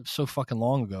 It was so fucking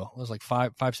long ago. It was like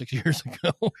 5-6 years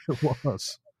ago. It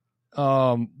was.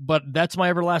 But that's my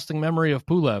everlasting memory of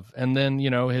Pulev. And then,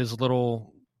 his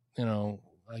little,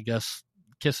 I guess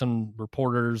kissing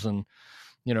reporters and,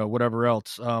 whatever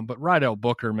else. But Rydell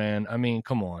Booker, man, I mean,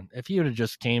 come on. If he would have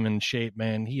just came in shape,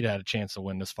 man, he'd had a chance to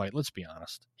win this fight. Let's be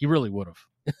honest. He really would have.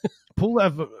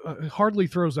 Pulev hardly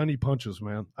throws any punches,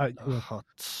 man.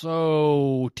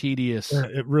 So tedious.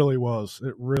 It really was.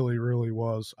 It really, really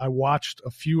was. I watched a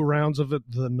few rounds of it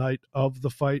the night of the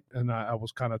fight, and I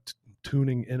was kind of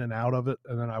tuning in and out of it.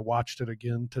 And then I watched it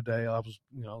again today. I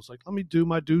was like, let me do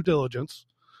my due diligence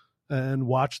and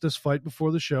watch this fight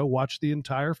before the show, watch the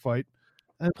entire fight.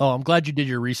 I'm glad you did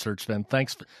your research, then.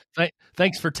 Thanks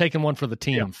for taking one for the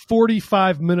team. Yeah,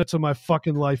 45 minutes of my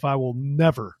fucking life I will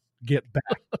never get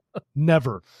back.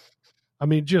 Never. I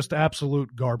mean, just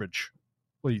absolute garbage.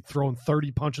 What are you throwing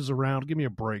 30 punches around? Give me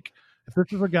a break. If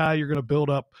this is a guy you're going to build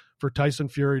up for Tyson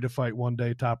Fury to fight one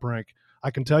day, Top Rank,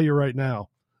 I can tell you right now,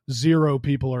 0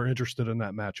 people are interested in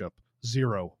that matchup.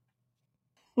 0.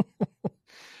 I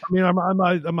mean, am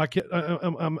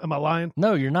I lying?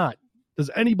 No, you're not.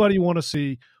 Does anybody want to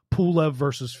see Pulev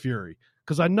versus Fury?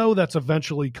 Because I know that's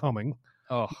eventually coming.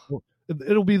 Oh,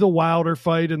 it'll be the Wilder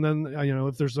fight, and then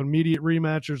if there's an immediate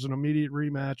rematch, there's an immediate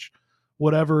rematch,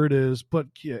 whatever it is. But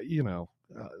yeah,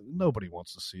 nobody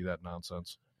wants to see that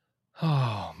nonsense.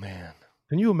 Oh man,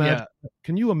 can you imagine? Yeah.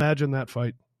 Can you imagine that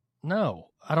fight? No,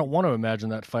 I don't want to imagine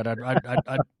that fight.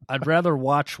 I'd rather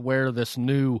watch where this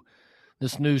new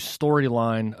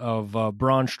storyline of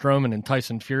Braun Strowman and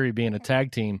Tyson Fury being a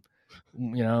tag team.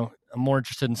 I'm more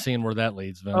interested in seeing where that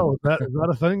leads, Vin. Oh, is that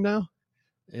a thing now?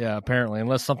 Yeah, apparently,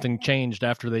 unless something changed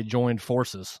after they joined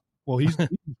forces. Well,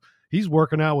 he's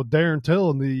working out with Darren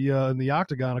Till in the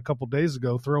octagon a couple days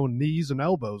ago, throwing knees and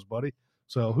elbows, buddy.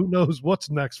 So who knows what's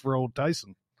next for old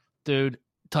Tyson? Dude,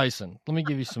 Tyson, let me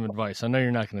give you some advice. I know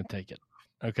you're not going to take it.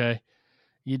 Okay,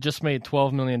 you just made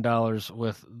 $12 million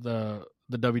with the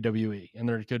WWE, and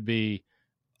there could be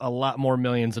a lot more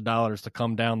millions of dollars to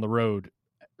come down the road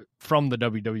from the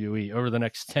WWE over the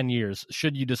next 10 years,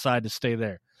 should you decide to stay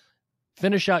there.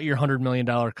 Finish out your $100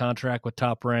 million contract with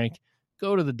Top Rank,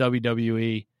 go to the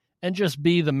WWE, and just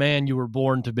be the man you were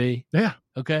born to be. Yeah.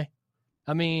 Okay?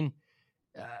 I mean,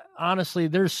 honestly,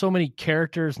 there's so many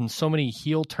characters and so many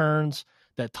heel turns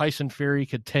that Tyson Fury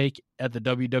could take at the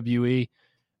WWE,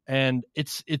 and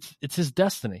it's his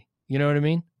destiny. You know what I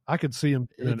mean? I could see him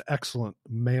being an excellent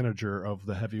manager of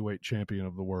the heavyweight champion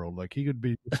of the world. Like, he could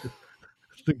be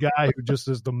the guy who just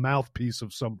is the mouthpiece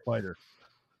of some fighter.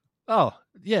 Oh,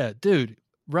 yeah, dude.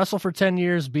 Wrestle for 10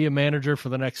 years, be a manager for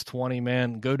the next 20,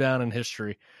 man. Go down in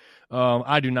history.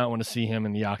 I do not want to see him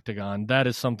in the octagon. That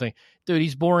is something, dude,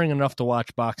 he's boring enough to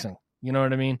watch boxing. You know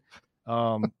what I mean?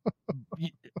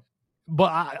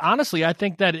 But honestly, I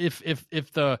think that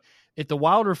if the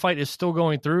Wilder fight is still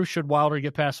going through, should Wilder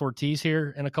get past Ortiz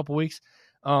here in a couple weeks,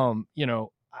 you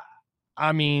know,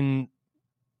 I mean,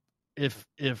 if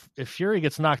Fury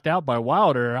gets knocked out by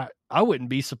Wilder, I wouldn't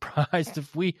be surprised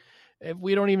if we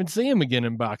don't even see him again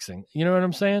in boxing. You know what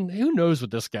I'm saying? Who knows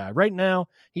with this guy? Right now,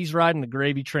 he's riding the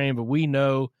gravy train, but we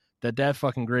know that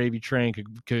fucking gravy train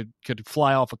could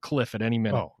fly off a cliff at any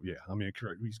minute. Oh yeah, I mean,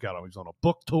 he's on a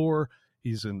book tour.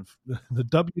 He's in the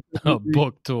WWE. A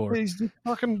book tour. He's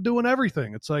fucking doing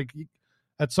everything. It's like,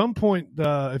 at some point,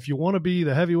 if you want to be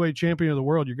the heavyweight champion of the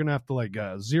world, you're gonna have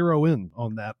to zero in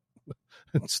on that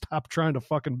and stop trying to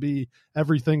fucking be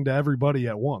everything to everybody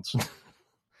at once.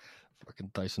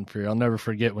 Fucking Tyson Fury. I'll never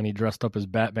forget when he dressed up as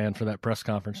Batman for that press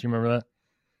conference. You remember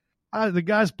that? The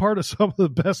guy's part of some of the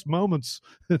best moments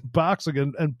in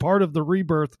boxing, and part of the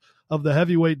rebirth of the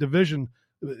heavyweight division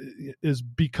is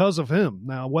because of him.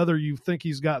 Now, whether you think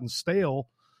he's gotten stale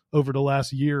over the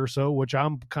last year or so, which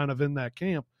I'm kind of in that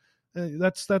camp,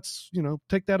 that's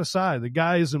take that aside. The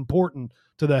guy is important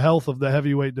to the health of the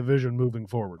heavyweight division moving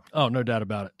forward. Oh, no doubt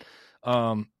about it.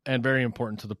 And very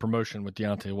important to the promotion with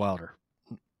Deontay Wilder.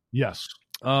 Yes.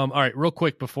 All right, real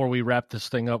quick before we wrap this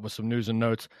thing up with some news and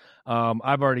notes,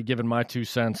 I've already given my 2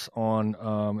 cents on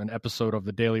an episode of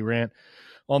the Daily Rant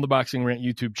on the Boxing Rant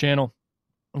YouTube channel,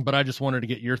 but I just wanted to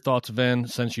get your thoughts, Vin,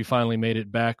 since you finally made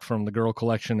it back from the girl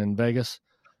collection in Vegas,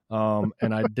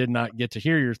 and I did not get to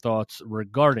hear your thoughts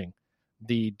regarding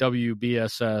the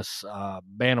WBSS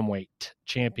Bantamweight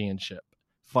Championship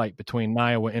fight between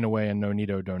Naoya Inoue and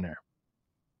Nonito Donaire.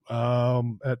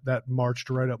 That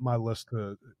marched right up my list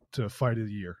to fight of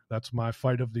the year. That's my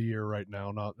fight of the year right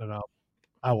now.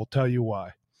 I will tell you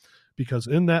why. Because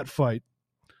in that fight,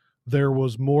 there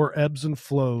was more ebbs and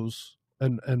flows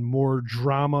and more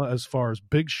drama as far as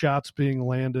big shots being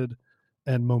landed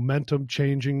and momentum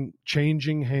changing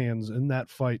hands in that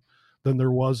fight than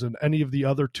there was in any of the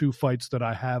other 2 fights that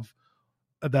I have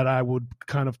that I would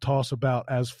kind of toss about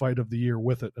as fight of the year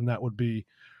with it. And that would be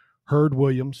Hurd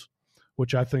Williams,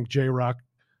 which I think J-Rock,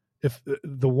 if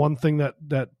the one thing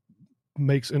that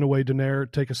makes Inoue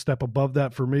Donaire take a step above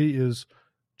that for me is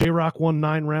J-Rock won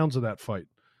 9 rounds of that fight,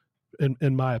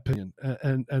 in my opinion,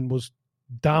 and was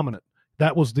dominant.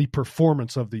 That was the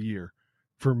performance of the year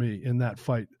for me in that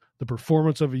fight. The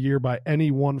performance of a year by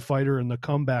any one fighter, and the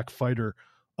comeback fighter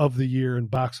of the year in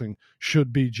boxing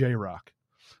should be J-Rock.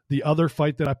 The other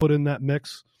fight that I put in that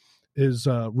mix is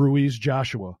Ruiz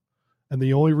Joshua. And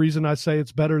the only reason I say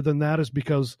it's better than that is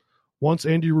because once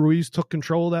Andy Ruiz took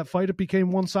control of that fight, it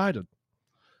became one-sided.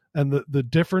 And the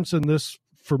difference in this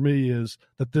for me is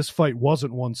that this fight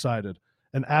wasn't one-sided.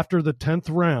 And after the 10th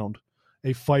round,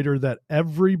 a fighter that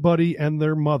everybody and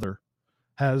their mother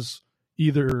has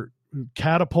either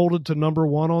catapulted to number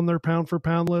 1 on their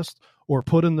pound-for-pound list or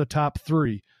put in the top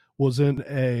 3 was in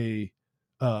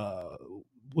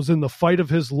the fight of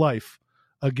his life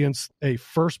against a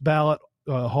first ballot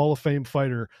Hall of Fame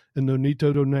fighter in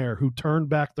Nonito Donaire, who turned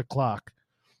back the clock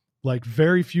like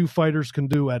very few fighters can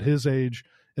do at his age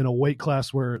in a weight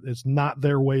class where it's not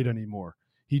their weight anymore.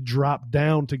 He dropped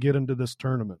down to get into this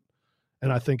tournament.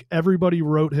 And I think everybody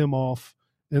wrote him off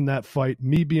in that fight.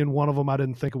 Me being one of them, I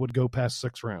didn't think it would go past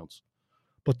 6 rounds.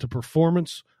 But the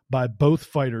performance by both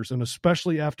fighters, and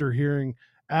especially after hearing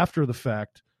after the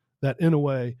fact that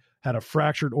Inoue had a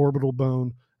fractured orbital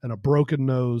bone and a broken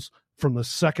nose from the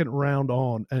 2nd round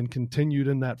on and continued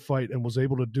in that fight and was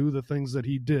able to do the things that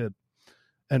he did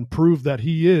and prove that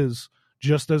he is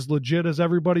just as legit as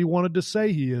everybody wanted to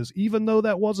say he is, even though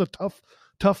that was a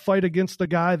tough fight against a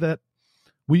guy that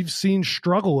we've seen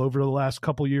struggle over the last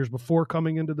couple years before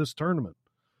coming into this tournament.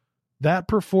 That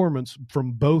performance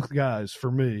from both guys,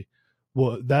 for me,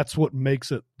 that's what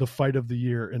makes it the fight of the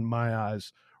year in my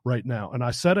eyes right now. And I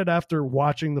said it after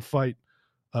watching the fight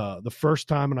the first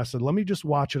time, and I said, let me just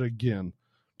watch it again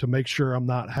to make sure I'm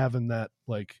not having that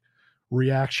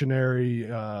reactionary,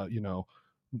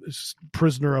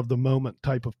 prisoner of the moment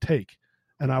type of take.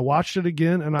 And I watched it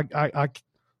again, and I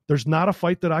there's not a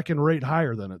fight that I can rate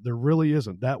higher than it. There really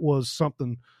isn't. That was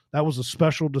a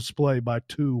special display by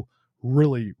 2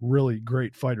 really, really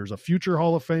great fighters, a future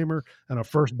Hall of Famer and a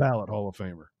first ballot Hall of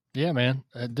Famer. Yeah, man.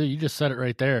 Dude, you just said it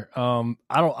right there. I'm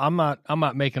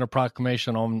not making a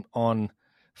proclamation on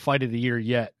fight of the year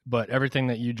yet, but everything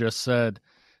that you just said,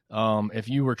 if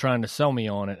you were trying to sell me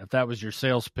on it, if that was your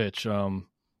sales pitch,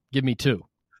 give me 2.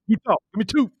 You talk. Give me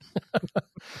 2.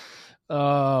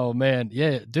 Oh man,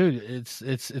 yeah, dude, it's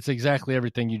exactly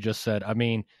everything you just said. I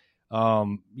mean,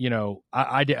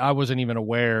 I wasn't even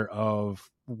aware of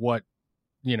what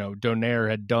Donaire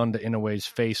had done to Inoue's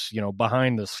face,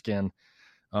 behind the skin.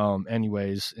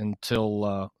 Anyways,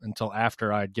 until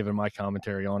after I'd given my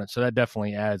commentary on it. So that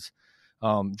definitely adds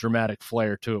dramatic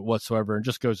flair to it whatsoever, and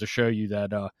just goes to show you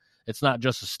that it's not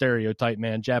just a stereotype,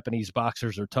 man. Japanese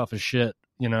boxers are tough as shit,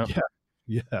 Yeah.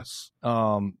 Yes.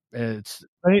 It's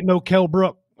I ain't no Kell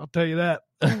Brook, I'll tell you that.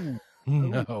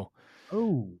 no.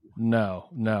 Oh. No.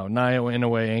 Naoya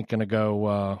Inoue ain't gonna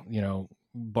go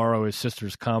borrow his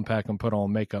sister's compact and put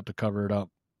on makeup to cover it up,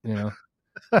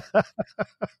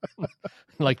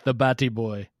 like the Batty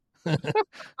Boy.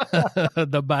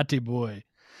 The Batty Boy.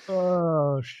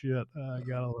 Oh shit. I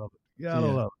gotta love it.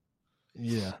 Love it.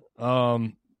 Yeah.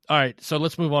 All right, so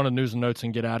let's move on to news and notes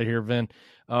and get out of here, Vin.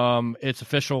 It's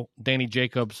official. Danny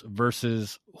Jacobs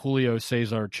versus Julio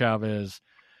Cesar Chavez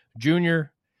Jr.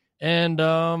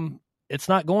 And it's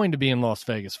not going to be in Las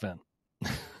Vegas, Vin.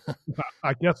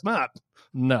 I guess not.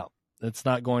 No, it's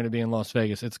not going to be in Las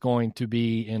Vegas. It's going to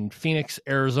be in Phoenix,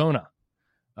 Arizona.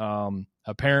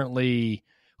 Apparently,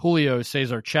 Julio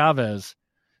Cesar Chavez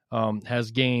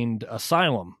has gained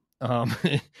asylum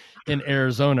in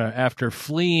Arizona after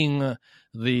fleeing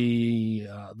the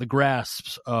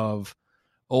grasps of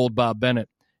old Bob Bennett.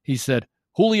 He said,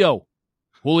 Julio,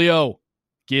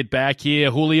 get back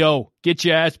here, Julio. Get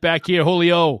your ass back here,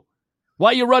 Julio.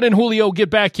 Why you running, Julio? Get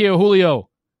back here, Julio.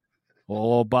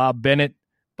 Oh, Bob Bennett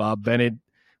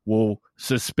will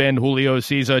suspend Julio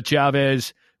Cesar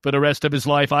Chavez for the rest of his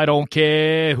life. I don't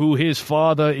care who his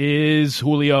father is,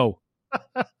 Julio.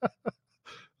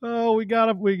 Oh, we got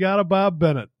a Bob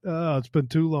Bennett. Oh, it's been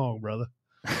too long, brother.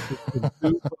 It's been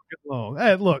too fucking long.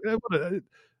 Hey, look,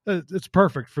 it's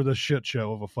perfect for this shit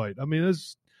show of a fight. I mean,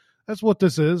 that's what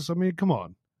this is. I mean, come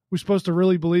on. We're supposed to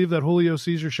really believe that Julio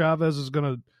Cesar Chavez is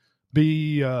going to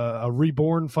be a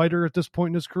reborn fighter at this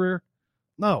point in his career?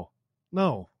 No,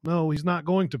 he's not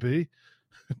going to be.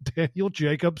 Daniel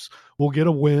Jacobs will get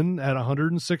a win at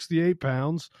 168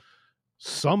 pounds.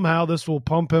 Somehow this will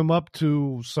pump him up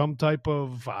to some type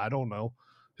of, I don't know.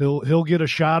 He'll get a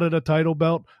shot at a title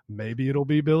belt. Maybe it'll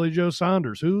be Billy Joe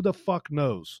Saunders. Who the fuck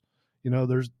knows?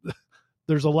 There's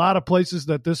a lot of places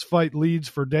that this fight leads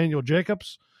for Daniel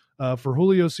Jacobs. For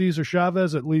Julio Cesar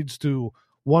Chavez, it leads to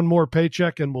one more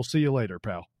paycheck, and we'll see you later,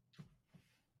 pal.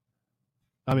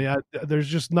 I mean, there's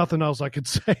just nothing else I could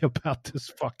say about this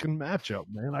fucking matchup,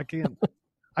 man.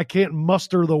 I can't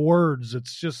muster the words.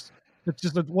 It's just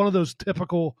one of those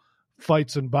typical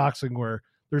fights in boxing where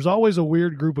there's always a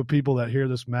weird group of people that hear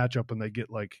this matchup and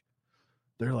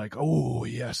they're like, oh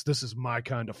yes, this is my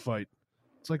kind of fight.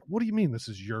 It's like, what do you mean this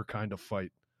is your kind of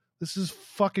fight? This is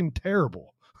fucking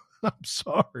terrible. I'm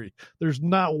sorry. There's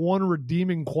not one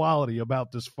redeeming quality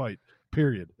about this fight,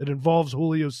 period. It involves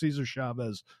Julio Cesar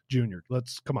Chavez Jr.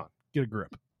 Come on, get a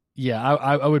grip. Yeah,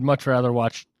 I would much rather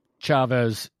watch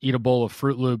Chavez eat a bowl of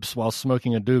Fruit Loops while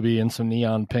smoking a doobie and some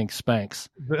neon pink Spanx.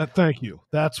 Thank you.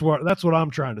 That's what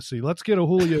I'm trying to see. Let's get a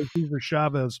Julio Cesar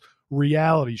Chavez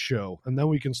reality show, and then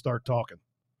we can start talking.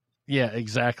 Yeah,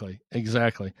 exactly.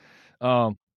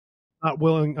 I'm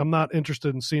not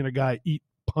interested in seeing a guy eat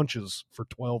punches for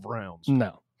 12 rounds.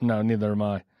 No, neither am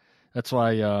I. That's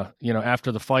why,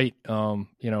 after the fight,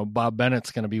 Bob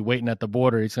Bennett's going to be waiting at the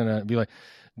border. He's going to be like,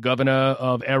 Governor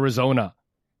of Arizona,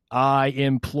 I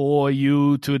implore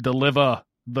you to deliver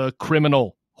the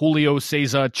criminal Julio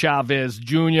Cesar Chavez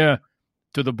Jr.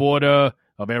 to the border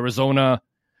of Arizona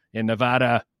and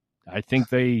Nevada. I think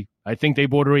they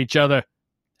border each other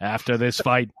after this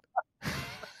fight.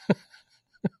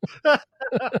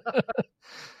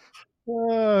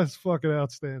 Oh, it's fucking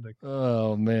outstanding.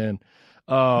 Oh man.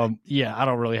 Yeah, I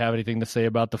don't really have anything to say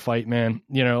about the fight, man.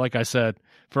 Like I said,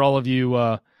 for all of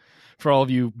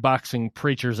you boxing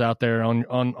preachers out there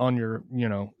on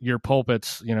your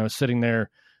pulpits, sitting there,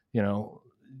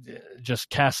 just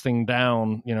casting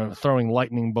down, throwing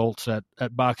lightning bolts at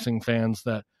boxing fans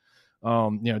that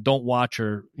don't watch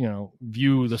or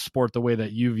view the sport the way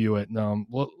that you view it.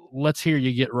 Let's hear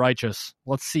you get righteous.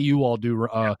 Let's see you all do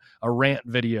a rant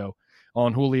video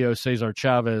on Julio Cesar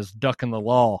Chavez ducking the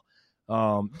law.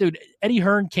 Dude, Eddie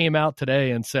Hearn came out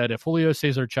today and said if Julio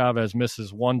Cesar Chavez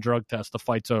misses one drug test, the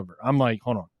fight's over. I'm like,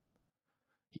 hold on.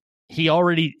 He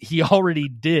already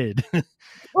did.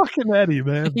 Fucking Eddie,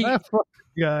 man. That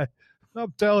fucking guy.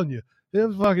 I'm telling you, It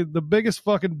was fucking the biggest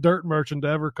fucking dirt merchant to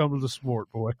ever come to the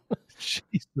sport, boy.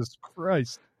 Jesus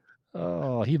Christ.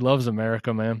 Oh, he loves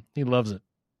America, man. He loves it.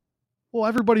 Well,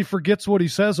 everybody forgets what he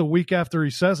says a week after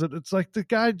he says it. It's like the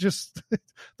guy just,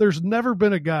 there's never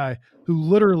been a guy who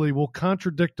literally will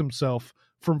contradict himself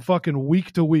from fucking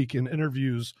week to week in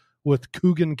interviews with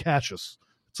Coogan Cassius.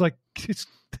 It's like, this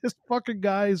fucking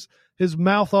guy's, his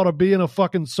mouth ought to be in a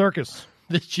fucking circus.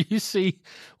 Did you see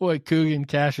what Coogan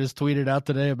Cassius tweeted out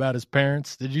today about his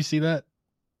parents? Did you see that?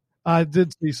 I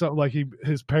did see something like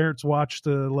his parents watched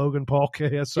the Logan Paul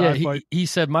KSI fight. He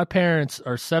said, my parents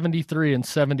are 73 and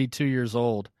 72 years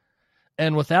old.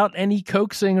 And without any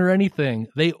coaxing or anything,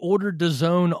 they ordered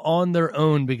DAZN on their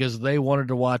own because they wanted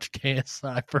to watch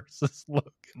KSI versus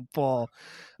Logan Paul.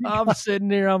 I'm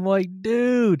sitting here, I'm like,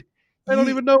 dude. I don't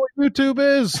even know what YouTube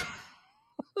is.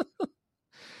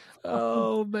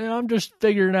 Oh, man, I'm just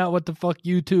figuring out what the fuck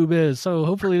YouTube is. So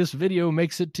hopefully this video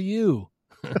makes it to you.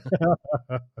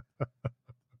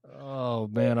 Oh,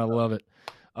 man, I love it.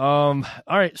 All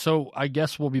right, so I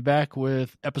guess we'll be back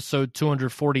with episode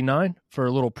 249 for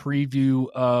a little preview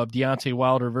of Deontay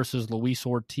Wilder versus Luis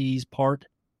Ortiz part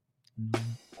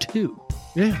 2.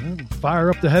 Yeah,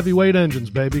 fire up the heavyweight engines,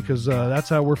 baby, because that's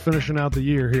how we're finishing out the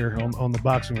year here on the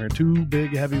boxing ring. 2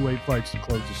 big heavyweight fights to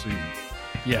close the season.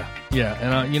 Yeah,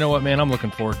 and you know what, man, I'm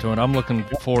looking forward to it. I'm looking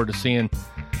forward to seeing,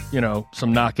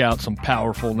 some knockouts, some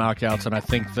powerful knockouts, and I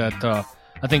think that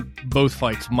I think both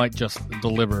fights might just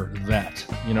deliver that.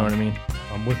 You know what I mean?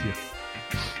 I'm with you.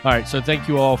 All right, so thank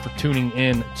you all for tuning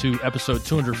in to episode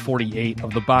 248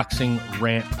 of the Boxing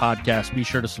Rant podcast. Be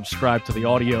sure to subscribe to the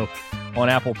audio on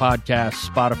Apple Podcasts,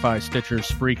 Spotify, Stitcher,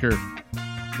 Spreaker.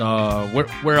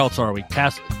 Where else are we?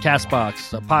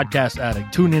 Castbox, Podcast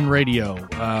Addict, TuneIn Radio,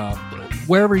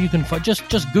 wherever you can find.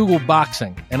 Just Google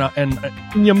boxing and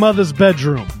in your mother's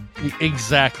bedroom.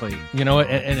 Exactly.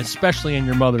 And especially in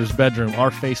your mother's bedroom,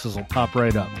 our faces will pop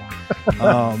right up.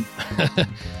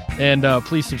 And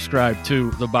please subscribe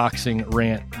to the Boxing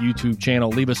Rant YouTube channel.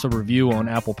 Leave us a review on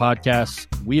Apple Podcasts.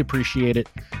 We appreciate it.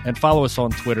 And follow us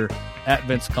on Twitter at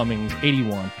Vince Cummings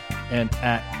 81 and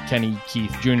at Kenny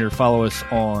Keith Jr. Follow us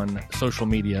on social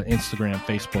media, Instagram,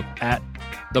 Facebook at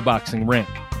the Boxing Rant.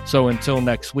 So until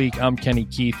next week, I'm Kenny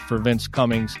Keith for Vince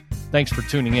Cummings. Thanks for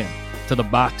tuning in to the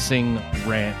Boxing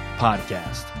Rant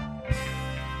podcast.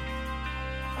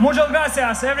 Muchas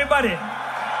gracias, everybody.